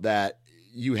out that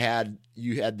you had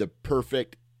the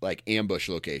perfect ambush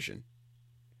location.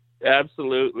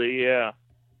 Absolutely, yeah.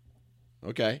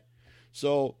 Okay.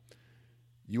 So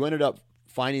you ended up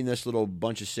finding this little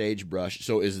bunch of sagebrush.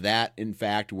 So is that in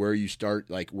fact where you start,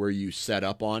 where you set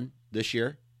up on this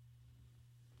year?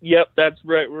 Yep, that's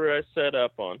right where I set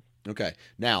up on. Okay.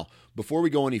 Now, before we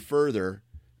go any further,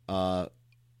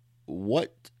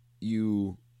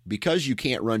 because you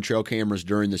can't run trail cameras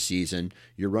during the season,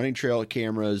 you're running trail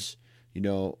cameras,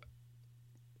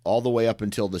 all the way up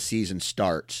until the season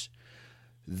starts.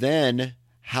 Then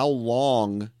how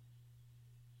long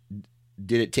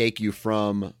did it take you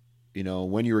from,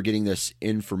 when you were getting this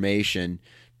information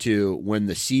to when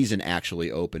the season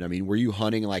actually opened? I mean, were you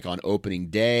hunting like on opening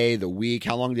day, the week?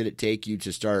 How long did it take you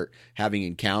to start having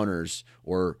encounters,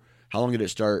 or how long did it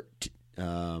start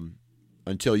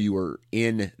until you were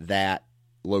in that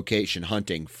location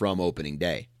hunting from opening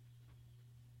day?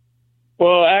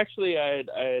 Well, actually, I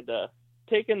had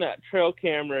taken that trail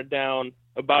camera down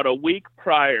about a week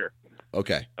prior.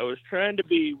 Okay. I was trying to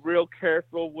be real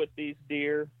careful with these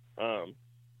deer,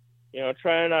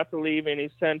 trying not to leave any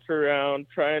scent around,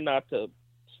 trying not to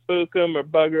spook them or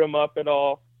bugger them up at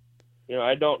all.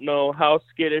 I don't know how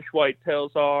skittish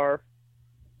whitetails are.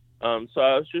 So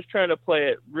I was just trying to play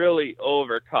it really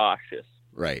overcautious.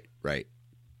 Right.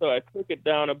 So I took it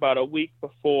down about a week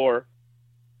before,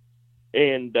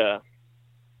 and it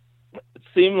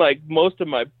seemed like most of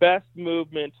my best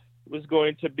movement was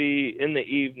going to be in the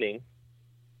evening.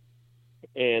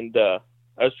 And I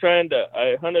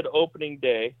hunted opening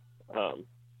day.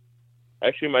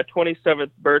 Actually, my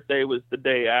 27th birthday was the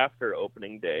day after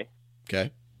opening day.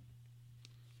 Okay.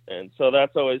 And so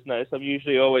that's always nice. I'm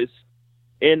usually always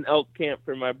in elk camp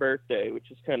for my birthday, which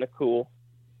is kind of cool.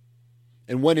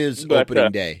 And when is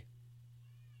opening day?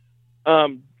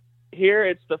 Here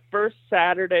it's the first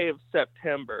Saturday of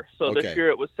September. So Okay. This year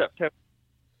it was September.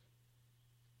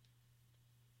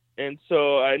 And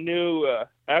so I knew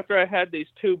after I had these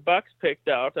 2 bucks picked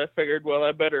out, I figured, well,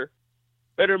 I better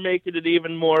make it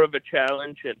even more of a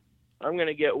challenge, and I'm going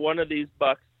to get one of these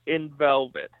bucks in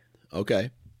velvet.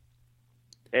 Okay.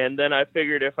 And then I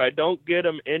figured if I don't get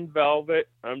them in velvet,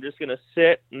 I'm just going to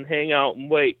sit and hang out and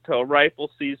wait till rifle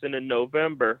season in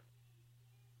November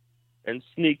and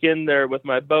sneak in there with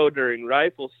my bow during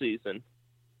rifle season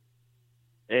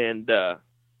and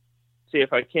see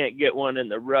if I can't get one in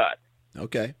the rut.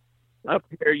 Okay. Up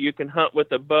here, you can hunt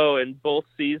with a bow in both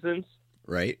seasons.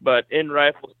 Right. But in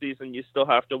rifle season, you still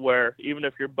have to wear, even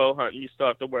if you're bow hunting, you still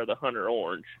have to wear the hunter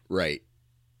orange. Right.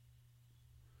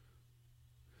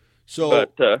 So,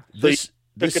 But this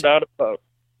took it out about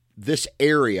this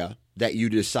area that you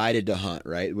decided to hunt,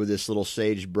 right, with this little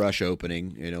sagebrush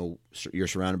opening, you're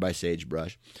surrounded by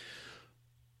sagebrush.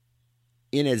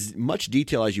 In as much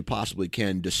detail as you possibly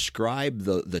can, describe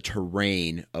the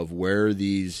terrain of where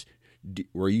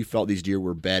you felt these deer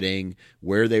were bedding,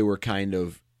 where they were kind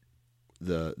of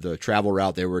the travel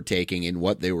route they were taking and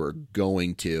what they were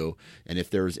going to, and if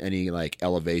there was any like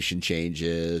elevation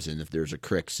changes and if there's a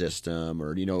creek system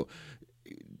or,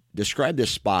 describe this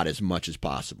spot as much as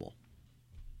possible.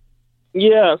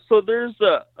 Yeah, so there's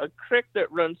a creek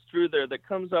that runs through there that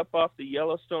comes up off the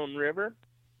Yellowstone River.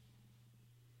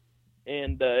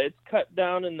 And it's cut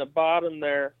down in the bottom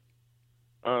there,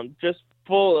 just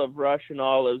full of Russian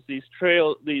olives. These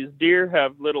deer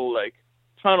have little like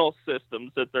tunnel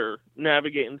systems that they're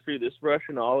navigating through this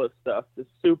Russian olive stuff. It's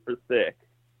super thick.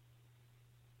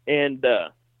 And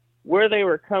where they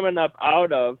were coming up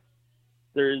out of,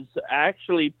 there's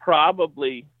actually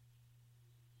probably,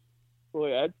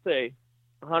 I'd say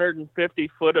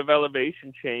 150 foot of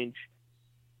elevation change.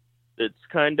 It's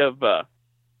kind of a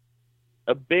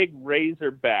big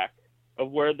razorback of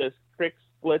where this creek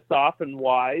splits off in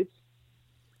Y's.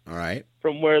 All right.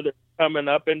 From where they're coming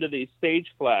up into these sage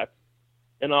flats.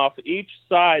 And off each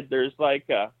side, there's like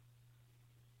a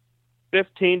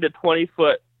 15 to 20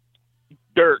 foot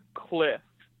dirt cliff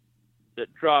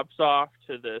that drops off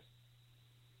to the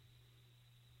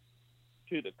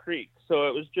creek. So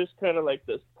it was just kind of like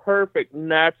this perfect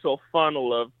natural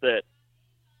funnel of that.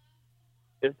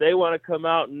 If they want to come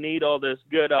out and eat all this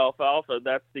good alfalfa,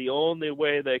 that's the only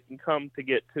way they can come to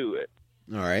get to it.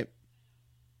 All right.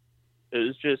 It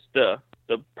was just the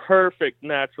perfect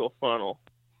natural funnel.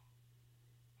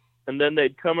 And then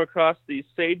they'd come across these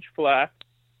sage flats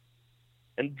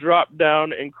and drop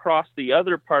down and cross the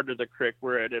other part of the creek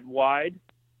where it had wide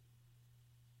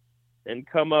and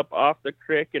come up off the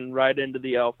creek and right into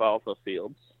the alfalfa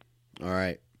fields. All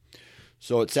right.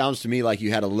 So it sounds to me like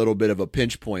you had a little bit of a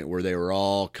pinch point where they were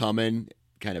all coming,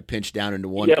 kind of pinched down into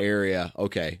one area.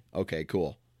 Okay,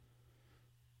 cool.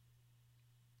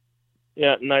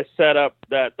 Yeah, and I set up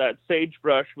that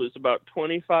sagebrush was about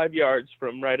 25 yards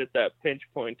from right at that pinch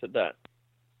point to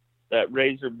that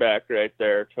razorback right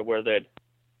there to where they'd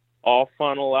all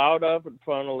funnel out of and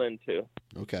funnel into.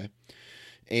 Okay.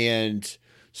 And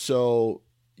so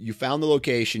you found the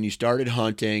location, you started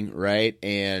hunting, right?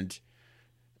 And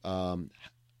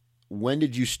when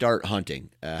did you start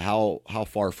hunting? How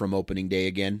far from opening day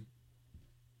again?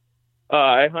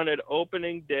 I hunted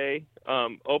opening day,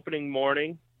 opening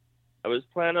morning. I was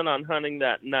planning on hunting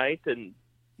that night and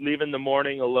leaving the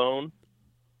morning alone,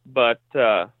 but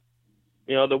the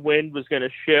wind was going to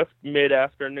shift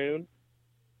mid-afternoon,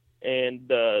 and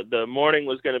the morning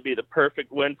was going to be the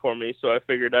perfect wind for me. So I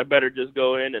figured I better just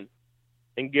go in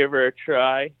and give her a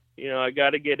try. I got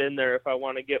to get in there if I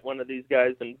want to get one of these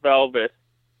guys in velvet.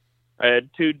 I had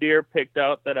 2 deer picked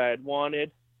out that I had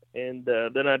wanted. And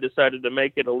then I decided to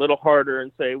make it a little harder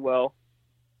and say, well,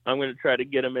 I'm going to try to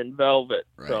get them in velvet.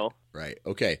 Right.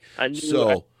 Okay. I knew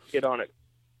I could get on it.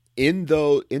 In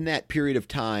that period of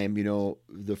time,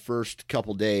 the first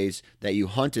couple days that you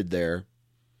hunted there,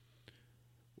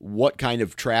 what kind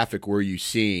of traffic were you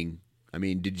seeing? I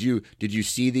mean, did you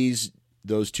see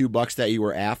those 2 bucks that you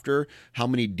were after? How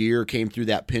many deer came through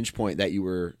that pinch point that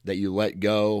you let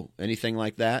go? Anything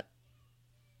like that?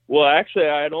 Well, actually,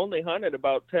 I had only hunted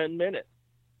about 10 minutes.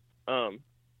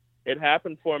 It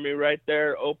happened for me right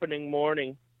there opening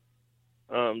morning.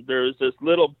 There was this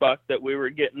little buck that we were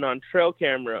getting on trail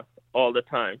camera all the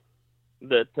time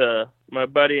that my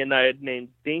buddy and I had named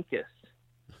Dinkus.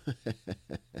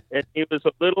 And he was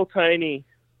a little tiny,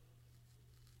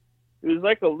 he was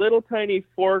like a little tiny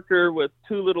forker with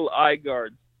 2 little eye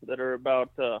guards that are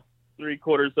about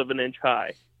 3/4 of an inch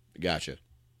high. Gotcha.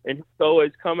 And he's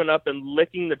always coming up and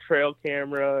licking the trail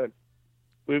camera. And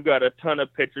we've got a ton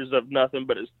of pictures of nothing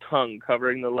but his tongue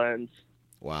covering the lens.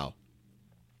 Wow.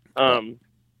 And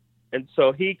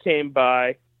so he came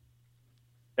by,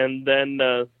 and then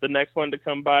the next one to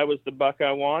come by was the buck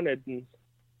I wanted, and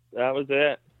that was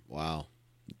it. Wow.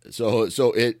 So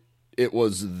it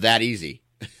was that easy.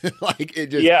 Like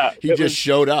he just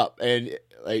showed up, and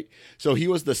so he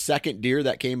was the second deer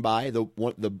that came by.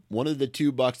 One of the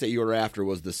 2 bucks that you were after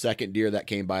was the second deer that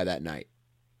came by that night.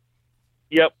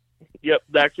 Yep.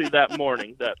 Actually, that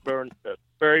morning, the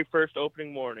very first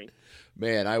opening morning.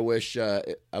 Man, I wish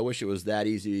it was that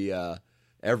easy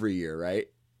every year, right?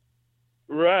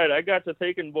 Right. I got to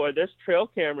thinking, boy, this trail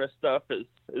camera stuff is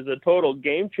a total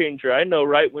game changer. I know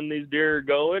right when these deer are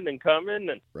going and coming.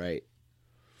 And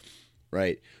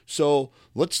Right. So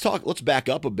let's back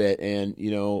up a bit, and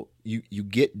you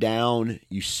get down,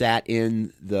 you sat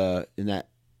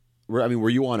were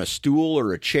you on a stool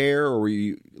or a chair, or were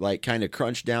you like kind of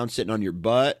crunched down sitting on your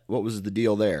butt? What was the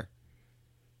deal there?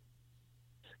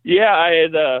 Yeah, I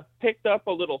had picked up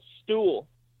a little stool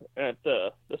at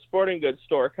the sporting goods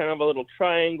store, kind of a little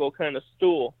triangle kind of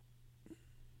stool,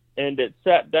 and it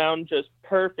sat down just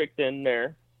perfect in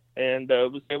there, and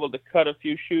was able to cut a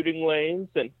few shooting lanes,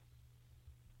 and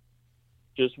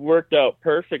just worked out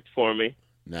perfect for me.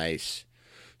 Nice.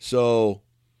 So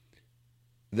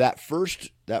that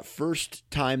first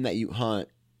time that you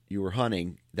were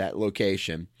hunting that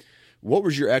location, what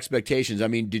was your expectations? I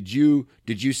mean, did you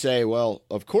say, well,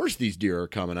 of course these deer are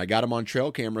coming. I got them on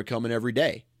trail camera coming every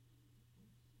day.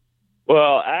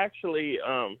 Well, actually,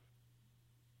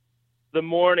 the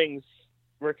mornings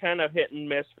were kind of hit and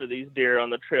miss for these deer on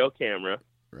the trail camera.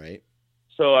 Right.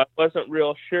 So I wasn't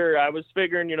real sure. I was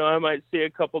figuring, I might see a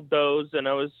couple does, and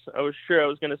I was sure I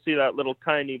was going to see that little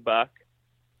tiny buck.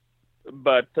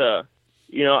 But,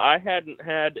 I hadn't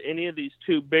had any of these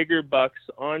 2 bigger bucks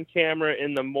on camera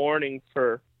in the morning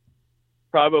for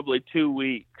probably 2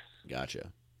 weeks.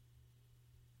 Gotcha.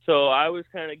 So I was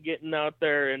kind of getting out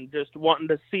there and just wanting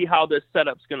to see how this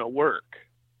setup's going to work,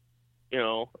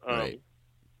 Right.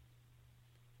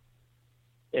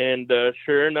 And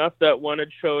sure enough, that one had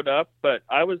showed up, but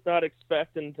I was not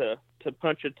expecting to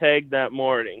punch a tag that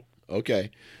morning.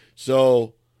 Okay.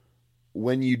 So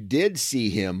when you did see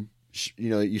him,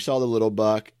 you saw the little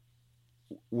buck,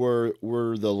 were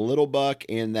the little buck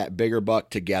and that bigger buck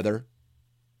together?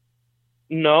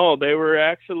 No, they were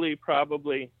actually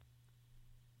probably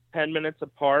 10 minutes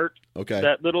apart. Okay.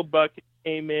 That little buck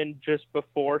came in just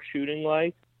before shooting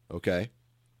light. Okay.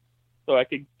 So I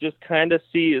could just kind of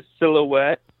see his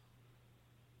silhouette.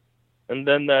 And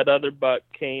then that other buck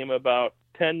came about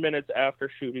 10 minutes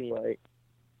after shooting light.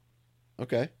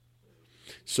 Okay.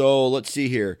 So let's see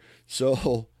here.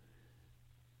 So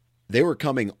they were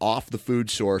coming off the food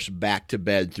source back to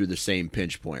bed through the same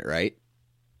pinch point, right?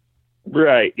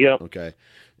 Right, yep. Okay.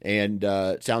 And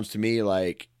it sounds to me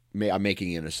like, I'm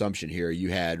making an assumption here, you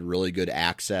had really good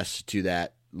access to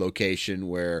that location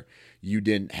where you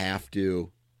didn't have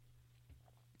to,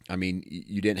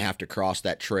 you didn't have to cross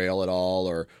that trail at all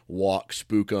or walk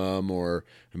spook 'em, or,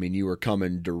 you were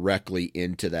coming directly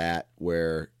into that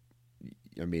where,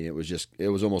 it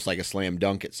was almost like a slam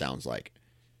dunk, it sounds like.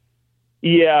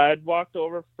 Yeah, I'd walked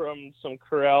over from some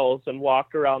corrals and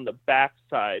walked around the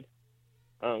backside,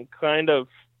 kind of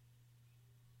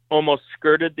almost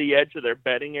skirted the edge of their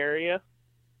bedding area,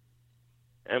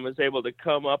 and was able to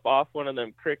come up off one of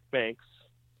them creek banks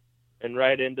and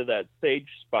right into that sage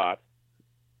spot.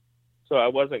 So I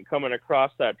wasn't coming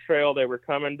across that trail they were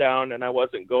coming down, and I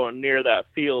wasn't going near that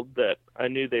field that I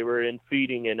knew they were in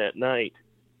feeding in at night.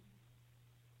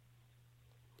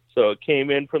 So it came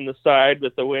in from the side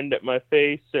with the wind at my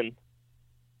face and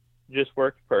just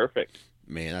worked perfect.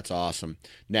 Man, that's awesome.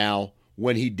 Now,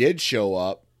 when he did show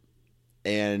up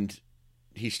and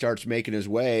he starts making his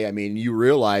way, I mean, you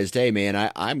realized, hey,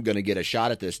 man, I'm going to get a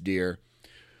shot at this deer.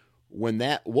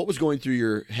 What was going through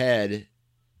your head?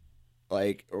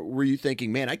 Like, were you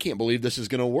thinking, man, I can't believe this is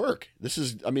going to work? This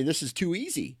is too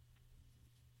easy.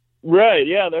 Right.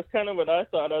 Yeah. That's kind of what I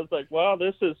thought. I was like, wow,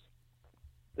 this is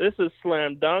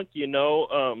slam dunk, I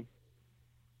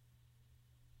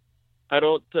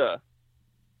don't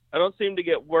seem to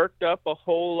get worked up a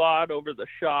whole lot over the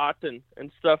shot and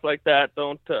stuff like that.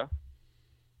 Don't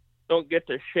get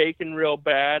to shaking real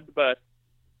bad, but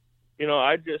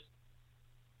I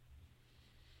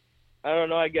don't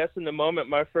know. I guess in the moment,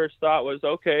 my first thought was,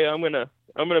 okay, I'm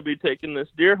gonna be taking this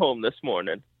deer home this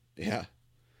morning. Yeah.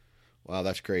 Wow,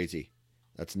 that's crazy.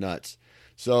 That's nuts.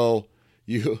 So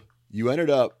you ended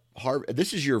up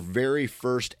this is your very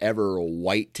first ever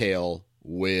whitetail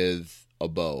with a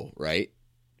bow, right?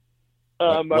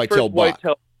 My whitetail first buck.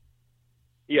 whitetail.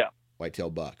 Yeah. Whitetail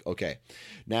buck. Okay.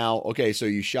 Now, so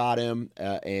you shot him,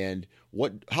 and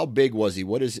how big was he?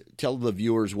 Tell the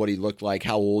viewers what he looked like,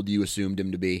 how old you assumed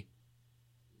him to be.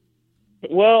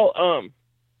 Well,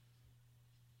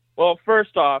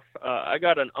 first off, I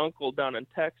got an uncle down in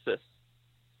Texas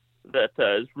that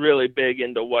is really big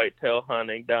into whitetail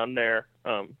hunting down there.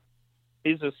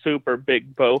 He's a super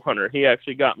big bow hunter. He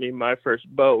actually got me my first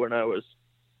bow when I was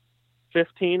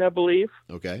 15, I believe.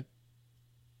 Okay.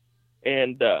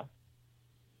 And,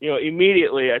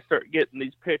 immediately I start getting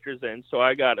these pictures in, so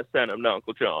I got to send them to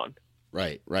Uncle John.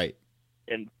 Right.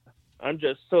 And I'm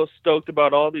just so stoked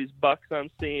about all these bucks I'm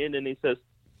seeing. And he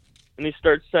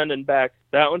starts sending back,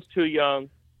 that one's too young.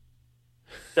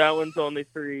 That one's only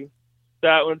 3.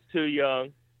 That one's too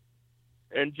young.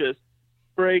 And just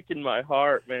breaking my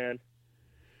heart, man.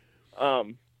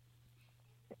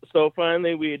 So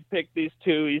finally we had picked these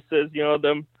 2. He says,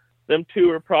 them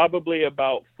 2 are probably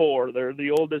about 4. They're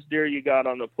the oldest deer you got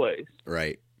on the place.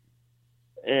 Right.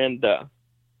 And,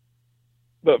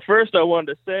 but first I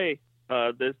wanted to say,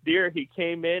 this deer, he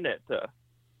came in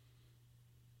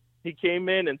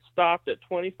and stopped at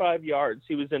 25 yards.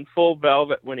 He was in full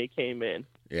velvet when he came in.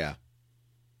 Yeah.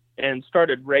 And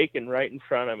started raking right in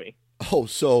front of me. Oh,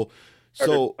 so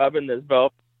rubbing this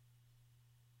velvet.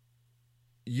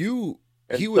 He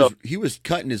was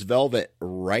cutting his velvet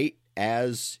right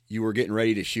as you were getting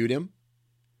ready to shoot him?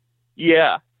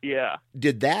 Yeah.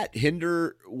 Did that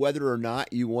hinder whether or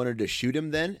not you wanted to shoot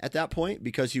him then at that point,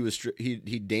 because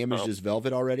he damaged his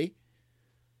velvet already?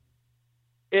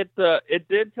 It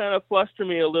did kind of fluster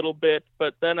me a little bit,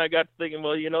 but then I got to thinking,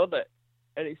 well, that,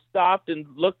 and he stopped and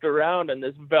looked around, and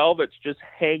this velvet's just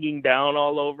hanging down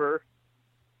all over.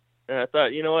 And I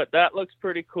thought, you know what, that looks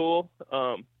pretty cool.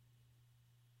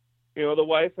 The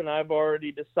wife and I've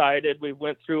already decided, we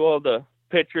went through all the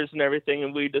pictures and everything,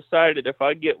 and we decided if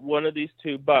I get one of these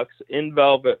 2 bucks in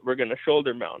velvet, we're going to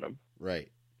shoulder mount them.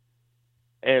 Right.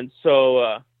 And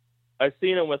so I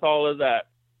seen him with all of that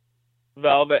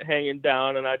velvet hanging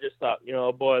down, and I just thought,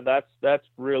 boy, that's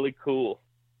really cool.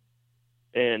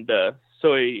 And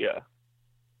so he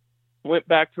went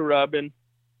back to rubbing,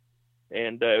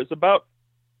 and it was about,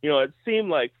 it seemed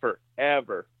like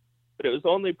forever, but it was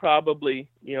only probably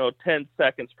 10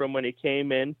 seconds from when he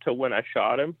came in to when I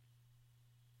shot him.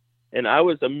 And I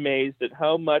was amazed at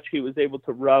how much he was able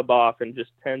to rub off in just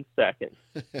 10 seconds.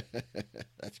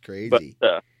 That's crazy.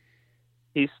 But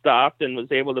he stopped and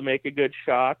was able to make a good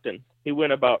shot, and he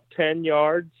went about 10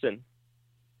 yards and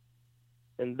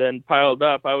then piled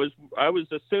up. I was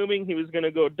assuming he was going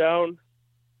to go down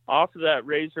off of that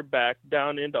razorback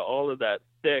down into all of that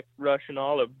thick Russian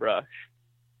olive brush,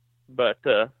 but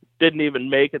didn't even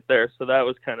make it there, so that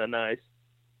was kind of nice.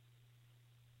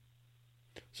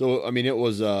 So, I mean, it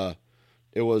was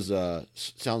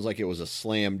sounds like it was a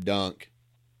slam dunk.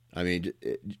 I mean,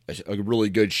 a really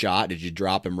good shot. Did you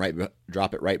drop it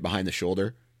right behind the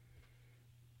shoulder?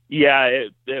 Yeah,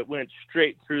 it went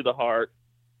straight through the heart.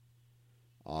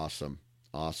 Awesome.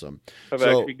 I've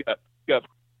actually got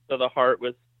to the heart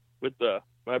with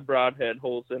my broadhead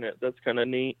holes in it. That's kind of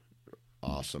neat.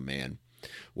 Awesome, man.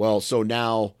 Well, so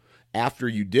now after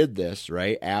you did this,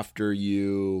 right? After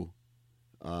you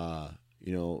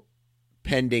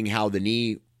pending how the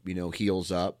knee,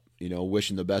 heals up,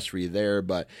 wishing the best for you there.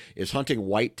 But is hunting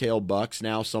whitetail bucks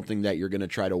now something that you're going to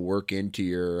try to work into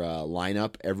your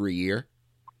lineup every year?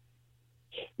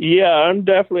 Yeah, I'm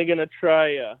definitely going to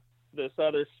try this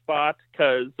other spot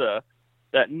because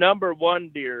that number one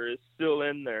deer is still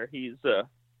in there. He's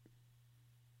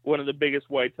one of the biggest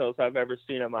whitetails I've ever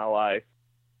seen in my life.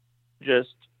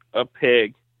 Just a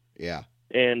pig. Yeah.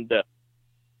 And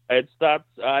I'd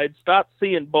stopped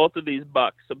seeing both of these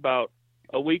bucks about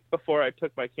a week before I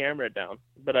took my camera down,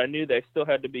 but I knew they still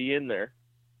had to be in there.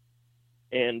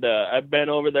 And I've been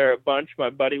over there a bunch. My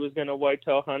buddy was going to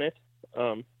whitetail hunt it.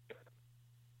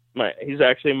 He's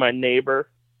actually my neighbor,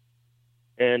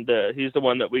 and he's the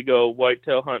one that we go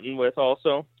whitetail hunting with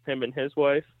also, him and his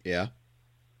wife. Yeah.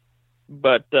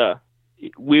 But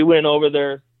we went over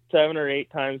there 7 or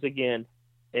 8 times again,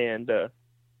 and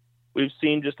we've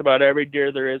seen just about every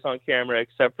deer there is on camera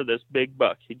except for this big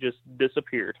buck. He just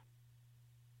disappeared.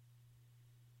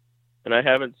 And I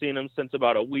haven't seen him since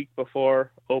about a week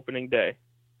before opening day,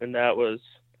 and that was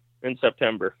in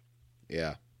September.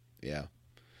 Yeah, yeah.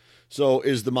 So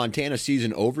is the Montana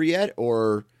season over yet,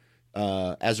 or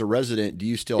as a resident, do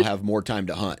you still have more time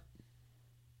to hunt?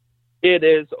 It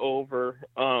is over.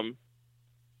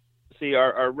 See,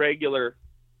 our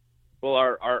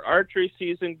archery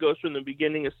season goes from the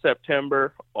beginning of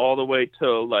September all the way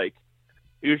till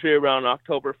usually around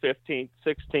October 15th,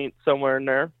 16th, somewhere in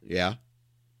there. Yeah.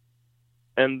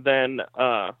 And then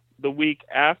the week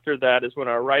after that is when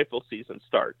our rifle season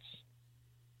starts.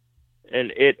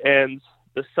 And it ends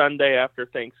the Sunday after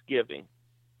Thanksgiving.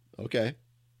 Okay.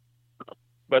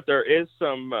 But there is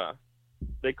some,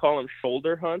 they call them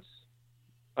shoulder hunts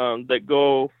that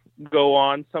go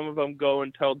on. Some of them go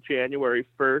until January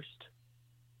 1st,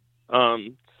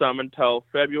 some until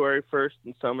February 1st,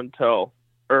 and some until,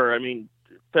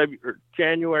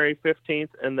 January 15th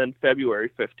and then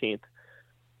February 15th.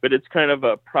 But it's kind of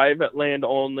a private land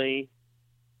only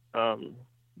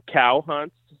cow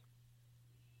hunts,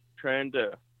 trying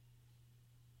to,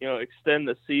 extend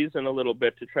the season a little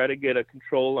bit to try to get a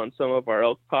control on some of our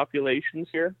elk populations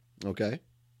here. Okay.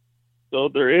 So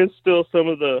there is still some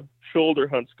of the shoulder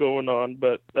hunts going on,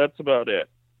 but that's about it.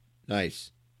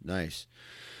 Nice.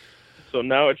 So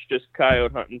now it's just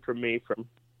coyote hunting for me from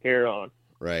here on.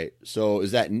 Right. So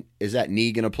is that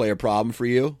knee going to play a problem for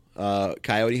you,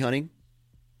 coyote hunting?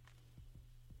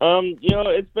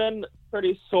 It's been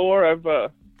pretty sore. I've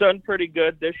done pretty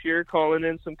good this year calling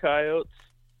in some coyotes.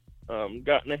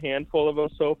 Gotten a handful of them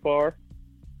so far.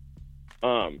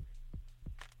 I'm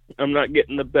not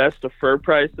getting the best of fur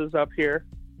prices up here,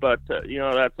 but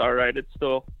that's all right. It's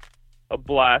still a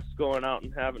blast going out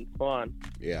and having fun.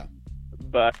 Yeah.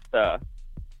 But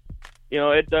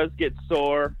it does get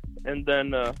sore, and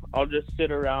then I'll just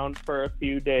sit around for a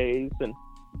few days, and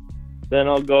then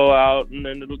I'll go out, and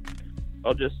then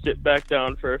I'll just sit back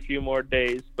down for a few more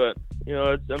days. But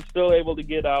I'm still able to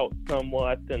get out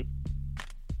somewhat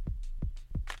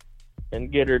and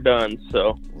get her done.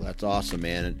 So well, that's awesome,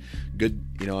 man. And good,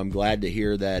 I'm glad to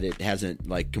hear that it hasn't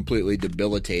completely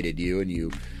debilitated you, and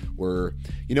you were,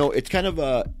 it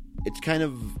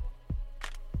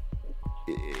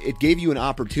gave you an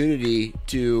opportunity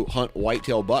to hunt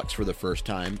whitetail bucks for the first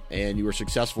time, and you were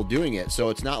successful doing it. So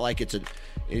it's not like it's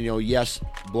yes,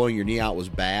 blowing your knee out was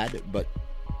bad, but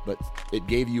it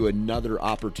gave you another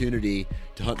opportunity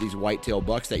to hunt these whitetail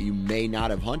bucks that you may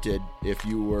not have hunted if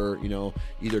you were,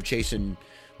 either chasing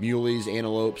muleys,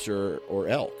 antelopes, or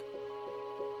elk.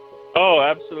 Oh,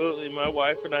 absolutely. My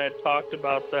wife and I had talked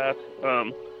about that.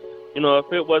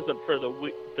 If it wasn't for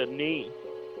the knee,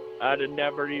 I'd have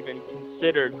never even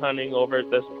considered hunting over at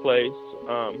this place.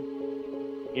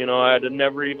 I'd have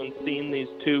never even seen these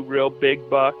 2 real big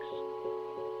bucks.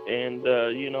 And,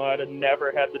 I'd have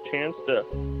never had the chance to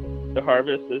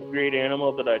harvest this great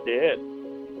animal that I did.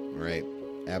 Right.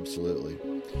 Absolutely.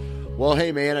 Well,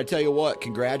 hey, man, I tell you what,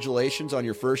 congratulations on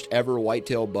your first ever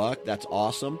whitetail buck. That's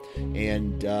awesome.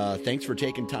 And thanks for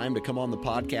taking time to come on the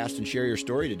podcast and share your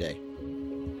story today.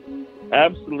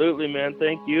 Absolutely, man.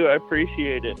 Thank you. I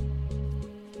appreciate it.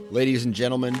 Ladies and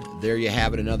gentlemen, there you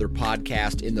have it, another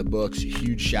podcast in the books.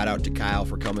 Huge shout out to Kyle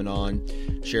for coming on,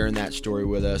 sharing that story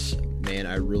with us. Man,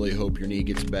 I really hope your knee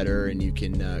gets better and you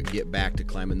can get back to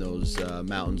climbing those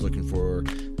mountains, looking for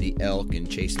the elk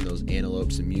and chasing those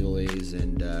antelopes and muleys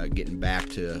and getting back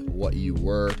to what you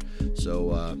were.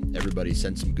 So everybody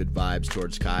send some good vibes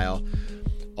towards Kyle.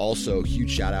 Also,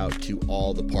 huge shout out to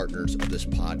all the partners of this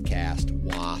podcast: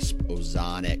 Wasp,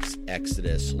 Ozonics,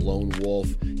 Exodus, Lone Wolf,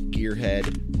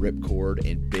 Gearhead, Ripcord,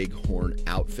 and Bighorn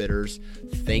Outfitters.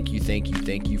 Thank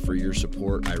you for your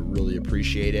support. I really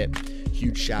appreciate it.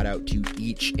 Huge shout out to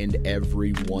each and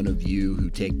every one of you who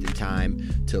take the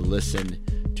time to listen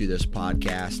to this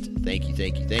podcast.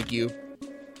 Thank you.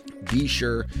 Be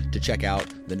sure to check out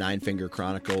the Nine Finger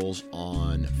Chronicles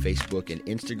on Facebook and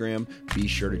Instagram. Be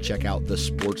sure to check out the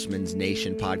Sportsman's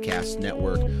Nation Podcast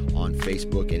Network on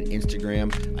Facebook and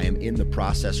Instagram. I am in the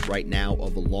process right now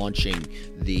of launching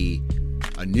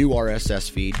a new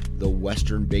RSS feed, the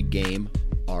Western Big Game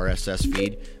RSS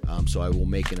feed. So I will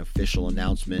make an official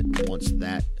announcement once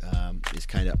that is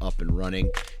kind of up and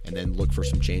running, and then look for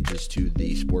some changes to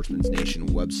the Sportsman's Nation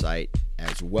website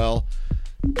as well.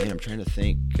 Man, I'm trying to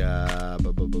think. I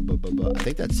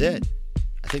think that's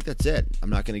it. I'm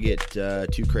not going to get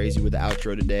too crazy with the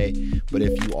outro today, but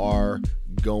if you are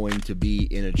going to be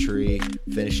in a tree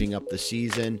finishing up the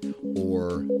season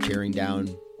or tearing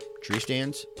down tree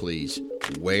stands, please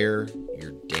wear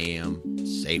your damn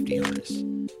safety harness.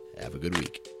 Have a good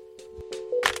week.